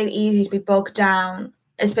think it's so easy to be bogged down,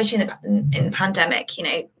 especially in the pandemic.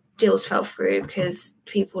 Deals fell through because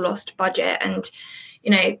people lost budget, and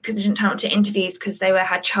people didn't turn up to interviews because they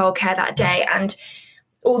had childcare that day, and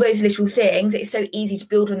all those little things. It's so easy to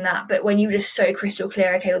build on that, but when you're just so crystal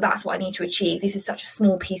clear, okay, well, that's what I need to achieve, this is such a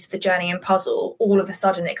small piece of the journey and puzzle, all of a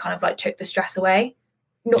sudden it kind of like took the stress away.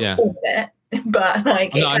 Not all of it, but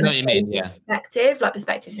like, I know what you mean.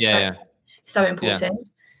 Perspective is so important.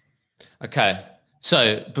 Okay,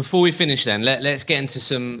 so before we finish, then let's get into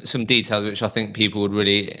some details which I think people would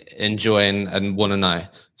really enjoy and want to know.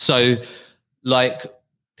 So, like,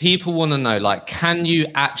 people want to know, like, can you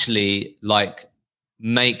actually like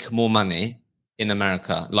make more money in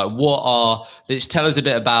America? Like, let's tell us a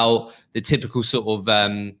bit about the typical sort of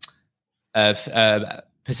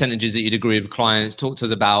percentages that you'd agree with clients. Talk to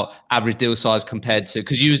us about average deal size compared to,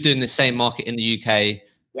 because you was doing the same market in the UK,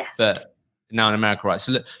 but now in America, right?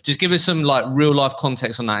 So just give us some like real life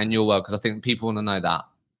context on that in your world, because I think people want to know that.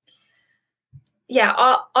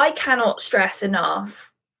 I cannot stress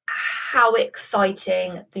enough how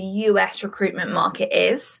exciting the US recruitment market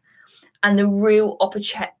is, and the real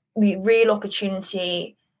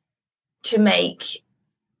opportunity to make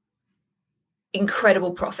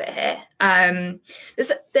incredible profit here.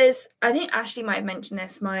 There's I think Ashley might have mentioned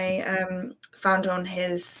this, my founder, on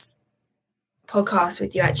his podcast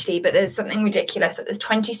with you actually, but there's something ridiculous that there's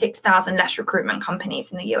 26,000 less recruitment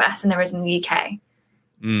companies in the US than there is in the UK.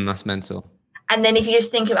 That's mental. And then if you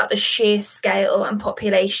just think about the sheer scale and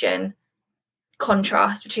population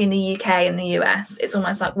contrast between the UK and the US, it's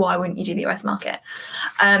almost like, why wouldn't you do the US market?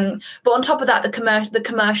 But on top of that, the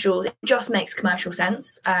commercial, it just makes commercial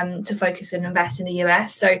sense to focus and invest in the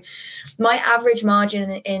US. So my average margin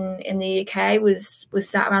in the UK was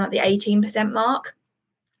sat around at the 18% mark.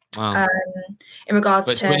 Wow. In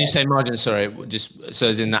regards to, when you say margin, sorry, just so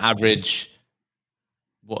as in the average,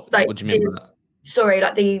 what do you mean by that? Sorry,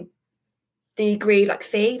 like the agreed like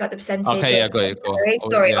fee, like the percentage. Okay, yeah, got it.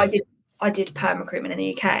 Sorry, yeah. I did perm recruitment in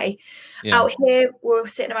the UK. Yeah. Out here, we're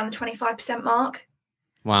sitting around the 25% mark.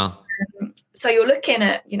 Wow. So you're looking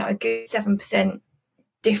at, a good 7%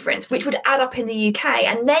 difference, which would add up in the UK.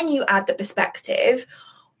 And then you add the perspective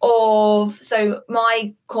of, so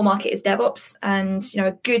my core market is DevOps, and,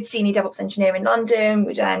 a good senior DevOps engineer in London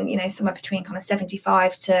would earn, somewhere between kind of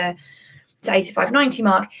 75 to 85, 90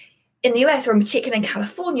 mark. In the US, or in particular in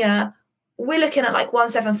California, we're looking at like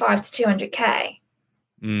 175 to 200K.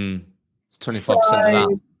 It's 25% of that.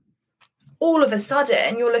 All of a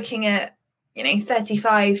sudden, you're looking at,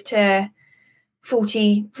 35 to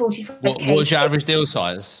 40, 45K. What was your average deal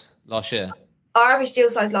size last year? Our average deal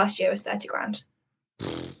size last year was $30,000.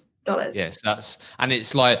 Yes, and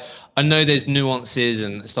it's like, I know there's nuances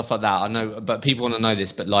and stuff like that. I know, but people want to know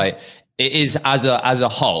this, but like, it is as a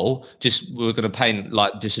whole, just we're going to paint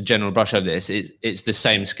like just a general brush over this. It's the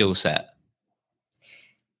same skill set.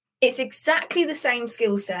 It's exactly the same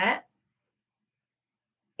skill set.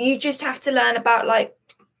 You just have to learn about like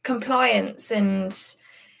compliance and,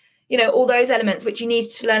 you know, all those elements which you need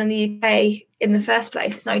to learn in the UK in the first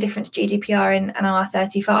place. It's no different to GDPR and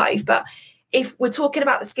R35. But if we're talking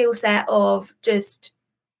about the skill set of just,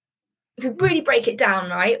 if we really break it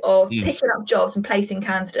down, right, of picking up jobs and placing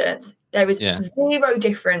candidates, there is zero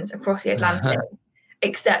difference across the Atlantic,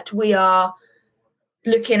 except we are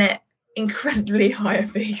looking at incredibly higher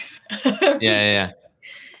fees. Yeah.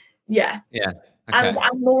 Okay.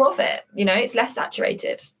 And more of it, you know, it's less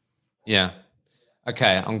saturated. Yeah.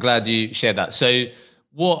 Okay. I'm glad you shared that. So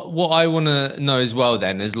what I want to know as well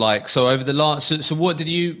then is like, so over the last, so what did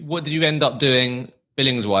you end up doing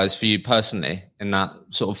billings wise for you personally in that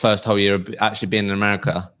sort of first whole year of actually being in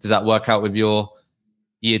America? Does that work out with your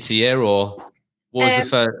year to year, or what was the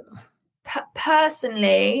first?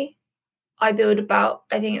 Personally, I billed about,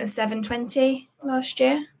 I think it was 720 last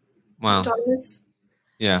year. Wow. Dollars.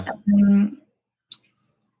 Yeah.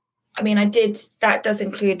 I mean, that does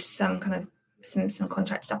include some kind of some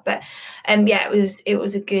contract stuff, but it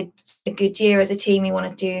was a good year as a team. We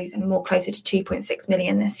want to do more closer to 2.6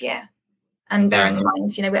 million this year. And bearing in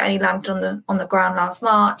mind, you know, we only landed on the ground last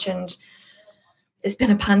March, and it's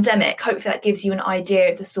been a pandemic. Hopefully that gives you an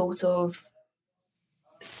idea of the sort of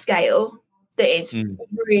scale that is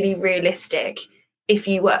really realistic if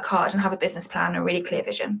you work hard and have a business plan and a really clear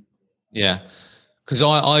vision. Yeah. Because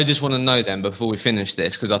I just want to know then before we finish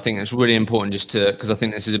this, because I think it's really important because I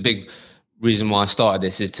think this is a big reason why I started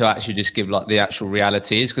this, is to actually just give like the actual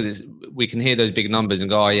realities, because we can hear those big numbers and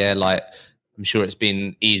go, oh yeah, like I'm sure it's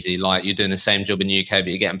been easy, like you're doing the same job in the UK but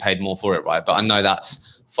you're getting paid more for it, right? But I know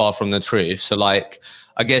that's far from the truth. So like,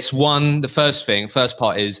 I guess the first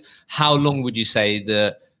part is, how long would you say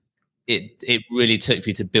that it really took for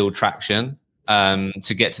you to build traction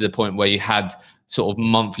to get to the point where you had sort of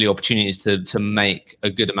monthly opportunities to make a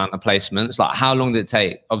good amount of placements? Like, how long did it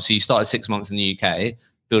take? Obviously you started 6 months in the UK,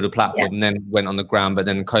 build a platform, and then went on the ground, but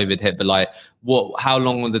then COVID hit. But like, how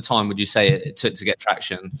long of the time would you say it took to get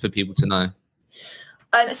traction for people to know?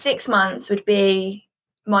 6 months would be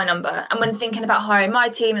my number. And when thinking about hiring my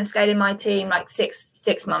team and scaling my team, like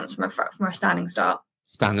six months from a standing start.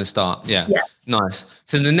 Standing start. Yeah. Nice.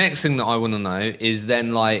 So the next thing that I want to know is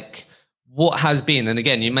then like, what has been, and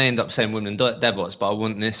again, you may end up saying women in DevOps, but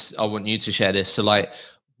I want you to share this. So like,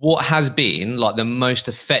 what has been like the most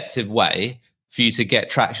effective way for you to get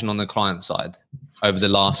traction on the client side over the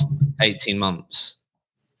last 18 months?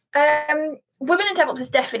 Women in DevOps has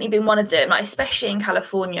definitely been one of them, like especially in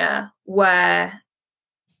California, where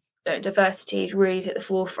diversity is really at the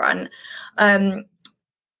forefront. And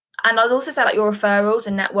I'd also say like your referrals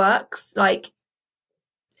and networks. Like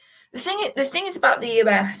the thing is about the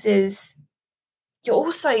US is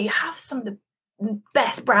you have some of the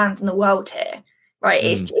best brands in the world here, right?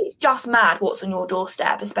 It's just mad what's on your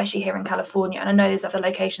doorstep, especially here in California. And I know there's other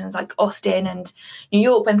locations like Austin and New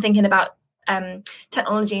York when thinking about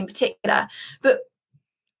technology in particular. But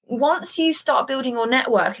once you start building your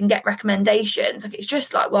network and get recommendations, like it's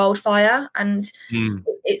just like wildfire. And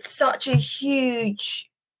it's such a huge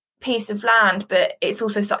piece of land, but it's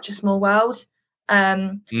also such a small world.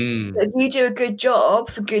 If you do a good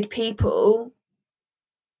job for good people,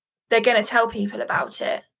 they're going to tell people about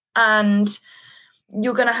it, and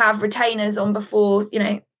you're going to have retainers on before, you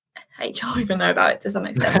know, HR even know about it to some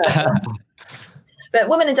extent. But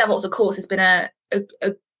Women in DevOps, of course, has been a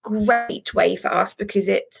great way for us because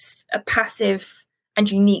it's a passive and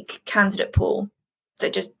unique candidate pool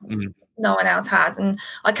that just no one else has. And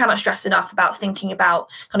I cannot stress enough about thinking about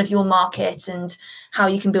kind of your market and how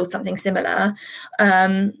you can build something similar.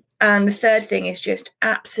 And the third thing is just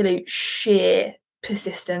absolute sheer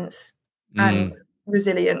persistence and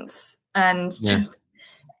resilience, and just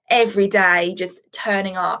every day just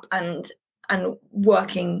turning up and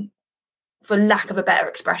working, for lack of a better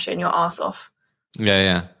expression, your arse off.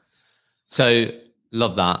 Yeah. So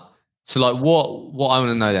love that. So like what I want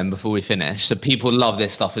to know then before we finish, so people love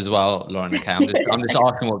this stuff as well, Lauren. Okay, I'm just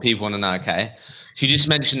asking what people want to know. Okay, so you just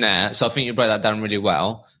mentioned there, so I think you broke that down really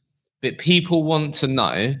well. But people want to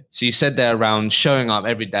know, so you said there around showing up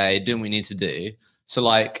every day, doing what you need to do. So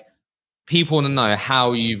like, people want to know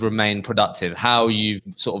how you've remained productive, how you've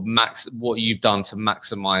sort of what you've done to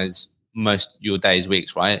maximize most your days,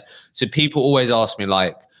 weeks, right? So people always ask me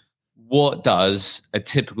like, what does a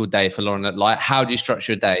typical day for Lauren look like? How do you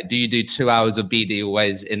structure a day? Do you do 2 hours of BD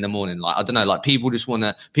always in the morning? Like, I don't know, like people want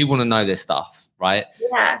to know this stuff, right?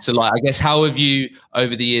 Yeah. So like, I guess, how have you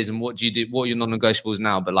over the years, and what do you do? What are your non-negotiables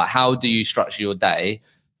now? But like, how do you structure your day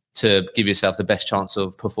to give yourself the best chance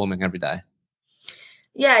of performing every day?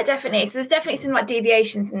 Yeah, definitely. So there's definitely some like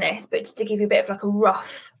deviations in this, but just to give you a bit of like a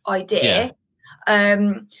rough idea.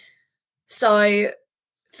 So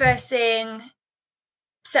first thing,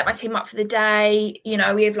 set my team up for the day. You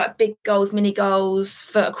know, we have like big goals, mini goals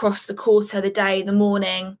for across the quarter, the day, the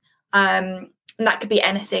morning. And that could be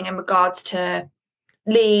anything in regards to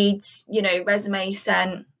leads, you know, resume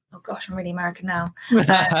sent. Oh gosh, I'm really American now.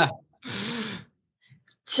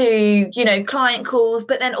 To, you know, client calls,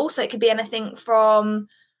 but then also it could be anything from,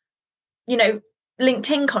 you know,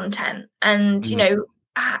 LinkedIn content and, you know,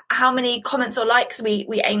 how many comments or likes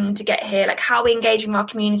we aiming to get here, like how are we engaging our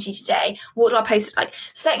community today, what do I post, like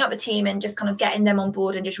setting up the team and just kind of getting them on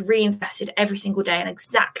board and just reinvested every single day and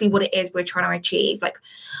exactly what it is we're trying to achieve, like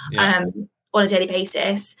on a daily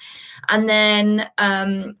basis. And then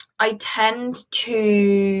I tend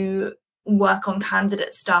to work on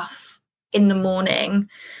candidate stuff in the morning.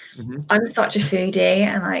 I'm such a foodie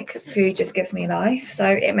and like food just gives me life, so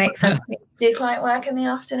it makes sense for me to do client work in the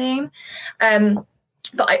afternoon.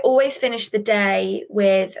 But I always finish the day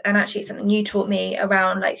with, and actually it's something you taught me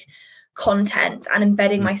around like content and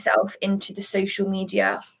embedding myself into the social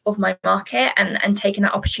media of my market and taking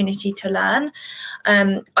that opportunity to learn.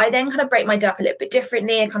 I then kind of break my day up a little bit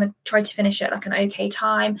differently. I kind of try to finish at like an okay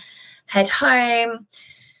time, head home,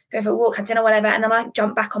 go for a walk, have dinner, whatever, and then I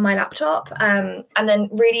jump back on my laptop and then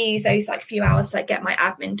really use those like few hours to like get my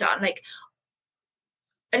admin done. Like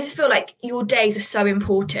I just feel like your days are so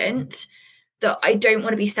important that I don't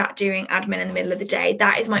want to be sat doing admin in the middle of the day.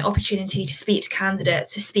 That is my opportunity to speak to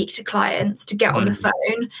candidates, to speak to clients, to get on the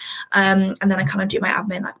phone. And then I kind of do my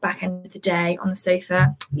admin like back end of the day on the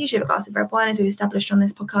sofa, usually have a glass of red wine as we've established on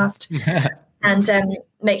this podcast, and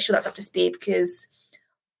make sure that's up to speed. Because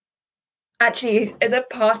actually, as a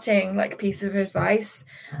parting like piece of advice,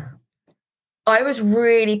 I was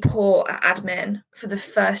really poor at admin for the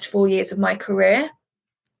first 4 years of my career.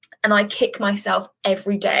 And I kick myself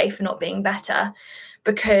every day for not being better,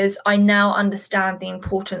 because I now understand the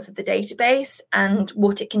importance of the database and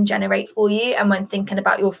what it can generate for you. And when thinking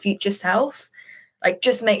about your future self, like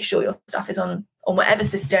just make sure your stuff is on whatever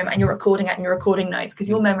system and you're recording it and you're recording notes, because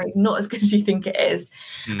your memory is not as good as you think it is.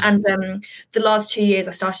 And the last 2 years,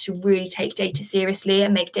 I started to really take data seriously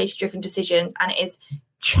and make data-driven decisions. And it has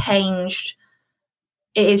changed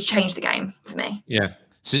the game for me. Yeah.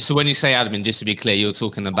 So when you say admin, just to be clear, you're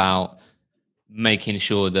talking about making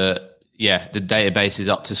sure that, the database is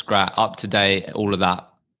up to scratch, up to date, all of that.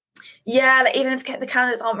 Yeah, like even if the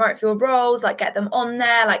candidates aren't right for your roles, like get them on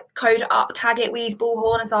there, like code it up, tag it. We use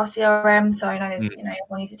Bullhorn as our CRM, so I know there's, you know,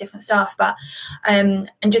 everyone uses different stuff, but and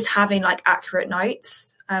just having like accurate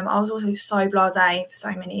notes. I was also so blasé for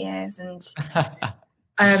so many years, and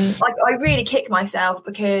I really kick myself,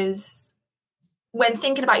 because when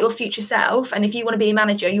thinking about your future self, and if you want to be a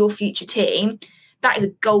manager, your future team, that is a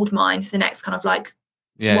gold mine for the next kind of like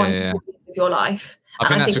of your life. I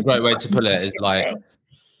think that's a great way to put it. Is like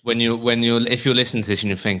when you're if you're listening to this and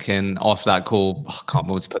you're thinking after that call, I can't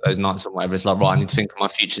bother to put those nights on, whatever. It's like, right, I need to think of my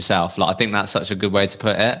future self. Like I think that's such a good way to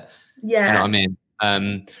put it. Yeah. Do you know what I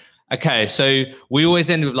mean? Okay, so we always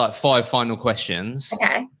end with like 5 final questions.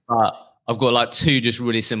 Okay. But I've got like 2 just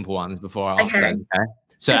really simple ones before I ask them. Okay.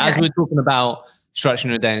 So as we're talking about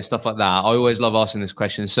structuring a day and stuff like that, I always love asking this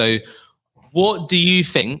question. So what do you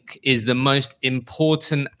think is the most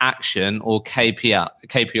important action or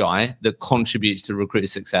KPI that contributes to recruiter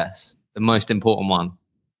success? The most important one?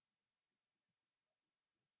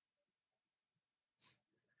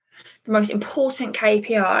 The most important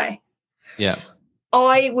KPI? Yeah.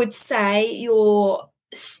 I would say your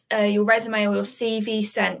resume or your CV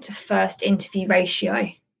sent to first interview ratio.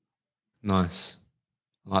 Nice.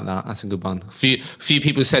 I like that. That's a good one. A few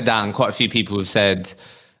people said that, and quite a few people have said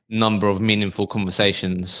number of meaningful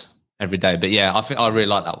conversations every day. But yeah, I think I really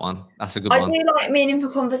like that one. That's a good one. I do like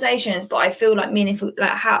meaningful conversations, but I feel like meaningful,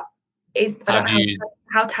 like how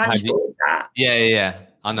tangible is that? Yeah.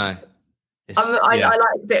 I know. I like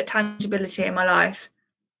a bit of tangibility in my life.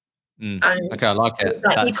 Okay, I like it.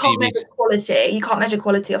 Like you can't measure quality. You can't measure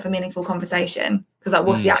quality of a meaningful conversation, because like,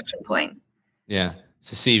 what's the action point? Yeah.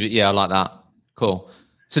 So CV. Yeah, I like that. Cool.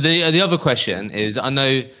 So the other question is, I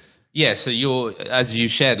know, so you're, as you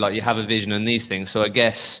shared, like you have a vision on these things. So I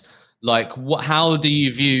guess, like, how do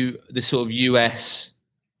you view the sort of US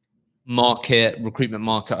recruitment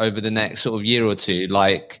market over the next sort of year or two?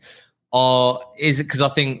 Like, is it because I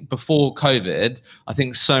think before COVID, I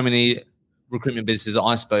think so many recruitment businesses that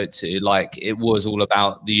I spoke to, like it was all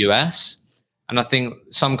about the US. And I think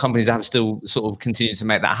some companies have still sort of continued to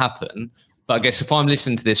make that happen. But I guess if I'm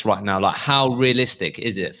listening to this right now, like how realistic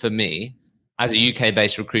is it for me as a UK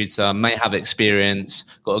based recruiter, may have experience,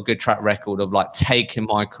 got a good track record of like taking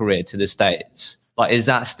my career to the States? Like, is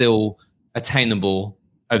that still attainable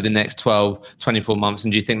over the next 12, 24 months?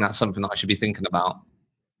 And do you think that's something that I should be thinking about?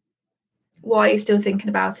 Why are you still thinking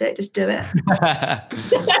about it? Just do it.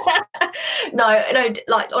 No,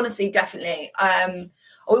 like honestly, definitely.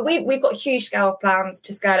 We've got huge scale plans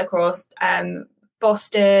to scale across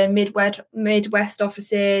Boston, Midwest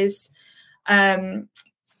offices.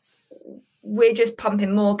 We're just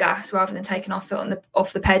pumping more gas rather than taking our foot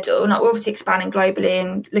off the pedal. Like we're obviously expanding globally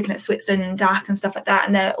and looking at Switzerland and DACH and stuff like that,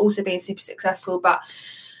 and they're also being super successful. But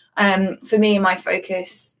for me, my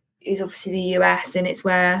focus is obviously the US, and it's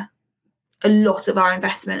where a lot of our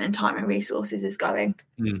investment and time and resources is going.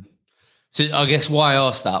 So I guess why I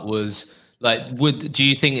asked that was like, do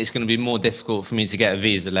you think it's going to be more difficult for me to get a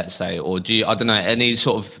visa, let's say, or do you, I don't know, any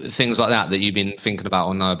sort of things like that you've been thinking about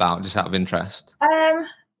or know about just out of interest?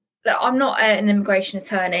 Look, I'm not an immigration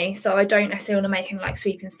attorney, so I don't necessarily want to make any like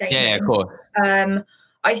sweeping statements. Yeah, of course.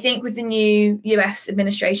 I think with the new US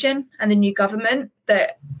administration and the new government,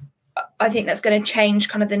 that I think that's going to change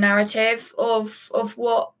kind of the narrative of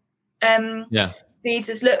what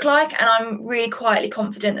visas look like. And I'm really quietly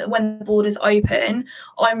confident that when the borders open,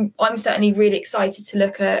 I'm certainly really excited to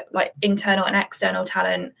look at like internal and external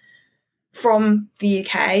talent from the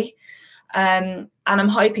UK. And I'm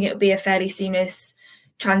hoping it'll be a fairly seamless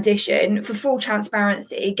transition. For full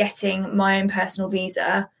transparency, getting my own personal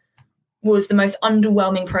visa was the most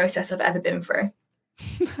underwhelming process I've ever been through.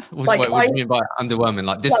 What do you mean by underwhelming?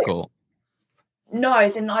 Like difficult? No,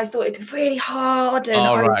 as in I thought it'd be really hard. And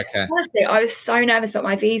honestly, I was so nervous about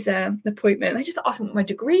my visa appointment. They just asked me what my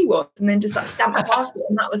degree was and then just like stamped my passport,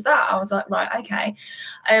 and that was that. I was like, right, okay.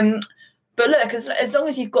 But look, as long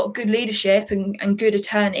as you've got good leadership and good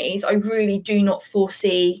attorneys, I really do not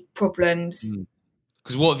foresee problems.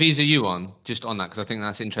 Because what visa are you on? Just on that, because I think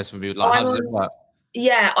that's interesting for people. Like, how does it work?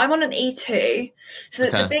 Yeah, I'm on an E2. So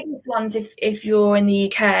the biggest ones, if you're in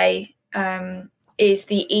the UK, is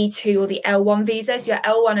the E2 or the L1 visa. So your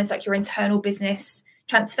L1 is like your internal business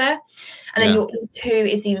transfer. And then your E2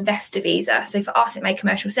 is the investor visa. So for us, it made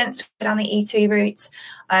commercial sense to go down the E2 route.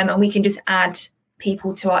 And we can just add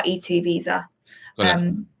people to our E2 visa.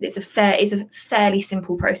 It's a fairly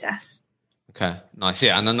simple process. Okay, nice.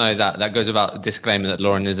 Yeah, and I know that goes without disclaimer that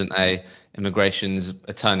Lauren isn't a immigrations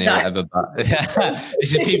attorney or whatever, but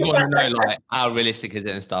it's just people want to know like how realistic is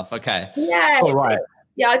it and stuff. Okay. Yeah. All right.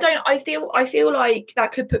 Yeah, I feel like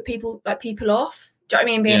that could put people off. Do you know what I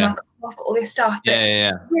mean? Being like, oh, I've got all this stuff. But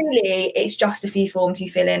really it's just a few forms you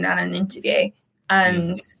fill in and an interview.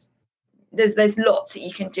 And there's lots that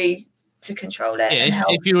you can do to control it. Yeah,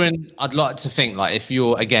 if you're in, I'd like to think like if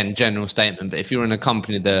you're, again, general statement, but if you're in a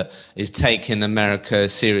company that is taking America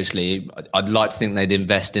seriously, I'd like to think they'd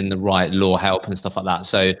invest in the right law help and stuff like that.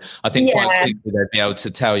 So I think quite quickly they'd be able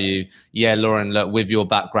to tell you, yeah, Lauren, look, with your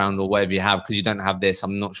background or whatever you have, because you don't have this,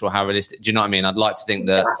 I'm not sure how realistic. Do you know what I mean? I'd like to think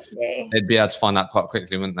that they'd be able to find out quite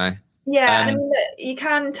quickly, wouldn't they? Yeah, and I mean, you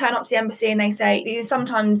can turn up to the embassy and they say,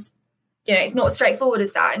 sometimes, it's not as straightforward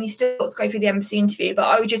as that, and you still got to go through the embassy interview. But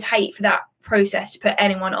I would just hate for that process to put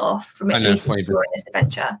anyone off from at least exploring this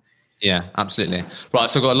adventure. Yeah, absolutely. Right,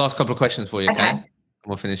 so I've got a last couple of questions for you, okay? And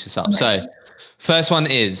we'll finish this up. Okay. So first one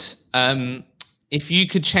is, if you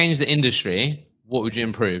could change the industry, what would you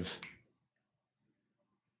improve?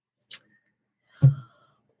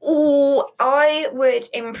 Oh, I would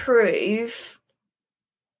improve...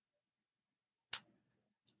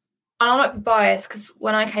 I might be biased because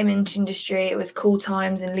when I came into industry, it was call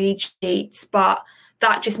times and lead sheets, but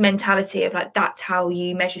that just mentality of like, that's how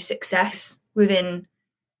you measure success within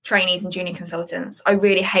trainees and junior consultants. I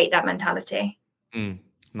really hate that mentality.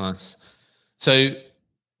 Nice. So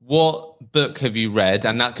what book have you read?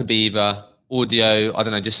 And that could be either audio, I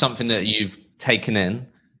don't know, just something that you've taken in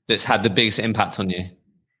that's had the biggest impact on you.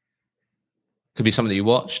 Could be something that you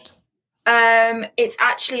watched. It's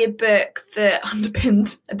actually a book that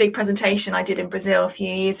underpinned a big presentation I did in Brazil a few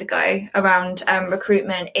years ago around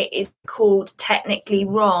recruitment. It is called Technically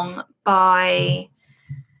Wrong by...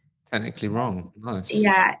 Technically Wrong, nice.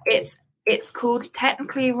 Yeah, it's called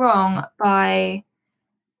Technically Wrong by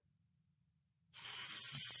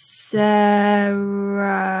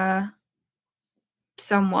Sarah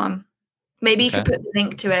someone. Maybe you could put the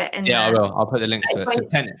link to it. I will. I'll put the link to it. So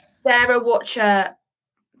Sarah Watcher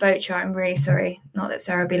butcher. I'm really sorry. Not that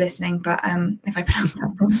Sarah will be listening, but if I pronounce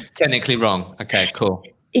that wrong. Technically wrong. Okay, cool.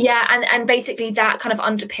 Yeah, and basically that kind of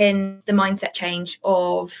underpinned the mindset change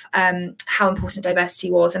of how important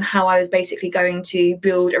diversity was and how I was basically going to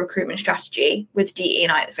build a recruitment strategy with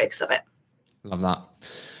DE&I at the focus of it. Love that.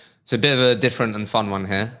 It's a bit of a different and fun one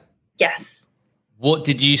here. Yes. What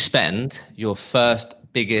did you spend your first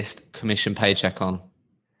biggest commission paycheck on?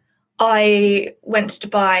 I went to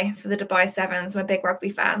Dubai for the Dubai Sevens. I'm a big rugby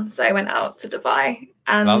fan, so I went out to Dubai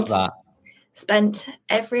and spent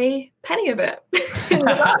every penny of it.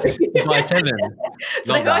 Dubai Sevens.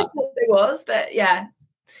 So I thought it was, but yeah.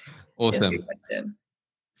 Awesome.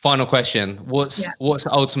 Final question. What's the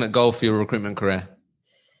ultimate goal for your recruitment career?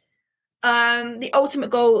 The ultimate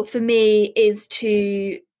goal for me is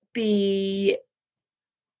to be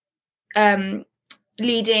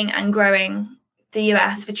leading and growing the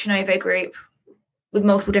US for Chinovo Group with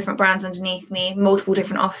multiple different brands underneath me, multiple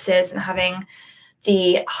different offices, and having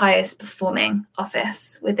the highest performing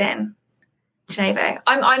office within Chinovo.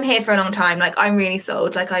 I'm here for a long time. Like, I'm really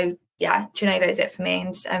sold. Like, Chinovo is it for me,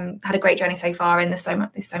 and had a great journey so far, and there's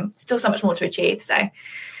still so much more to achieve. So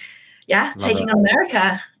yeah, taking on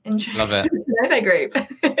America in Chinovo Group.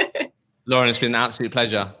 Lauren, it's been an absolute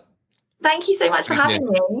pleasure. Thank you so much for having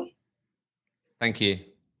me. Thank you.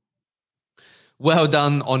 Well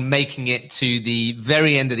done on making it to the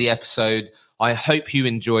very end of the episode. I hope you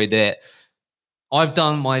enjoyed it. I've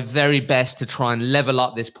done my very best to try and level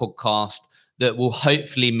up this podcast that will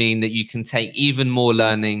hopefully mean that you can take even more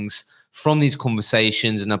learnings from these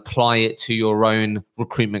conversations and apply it to your own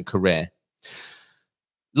recruitment career.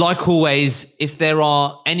 Like always, if there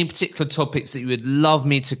are any particular topics that you would love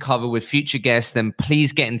me to cover with future guests, then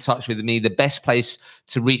please get in touch with me. The best place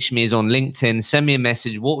to reach me is on LinkedIn. Send me a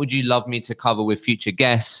message. What would you love me to cover with future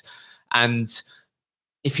guests? And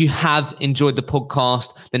if you have enjoyed the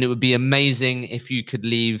podcast, then it would be amazing if you could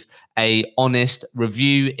leave an honest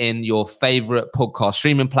review in your favorite podcast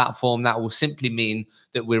streaming platform. That will simply mean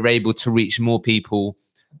that we're able to reach more people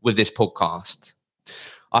with this podcast.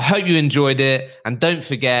 I hope you enjoyed it, and don't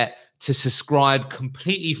forget to subscribe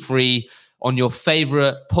completely free on your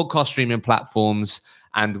favorite podcast streaming platforms,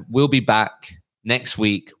 and we'll be back next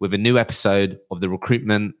week with a new episode of the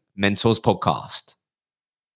Recruitment Mentors podcast.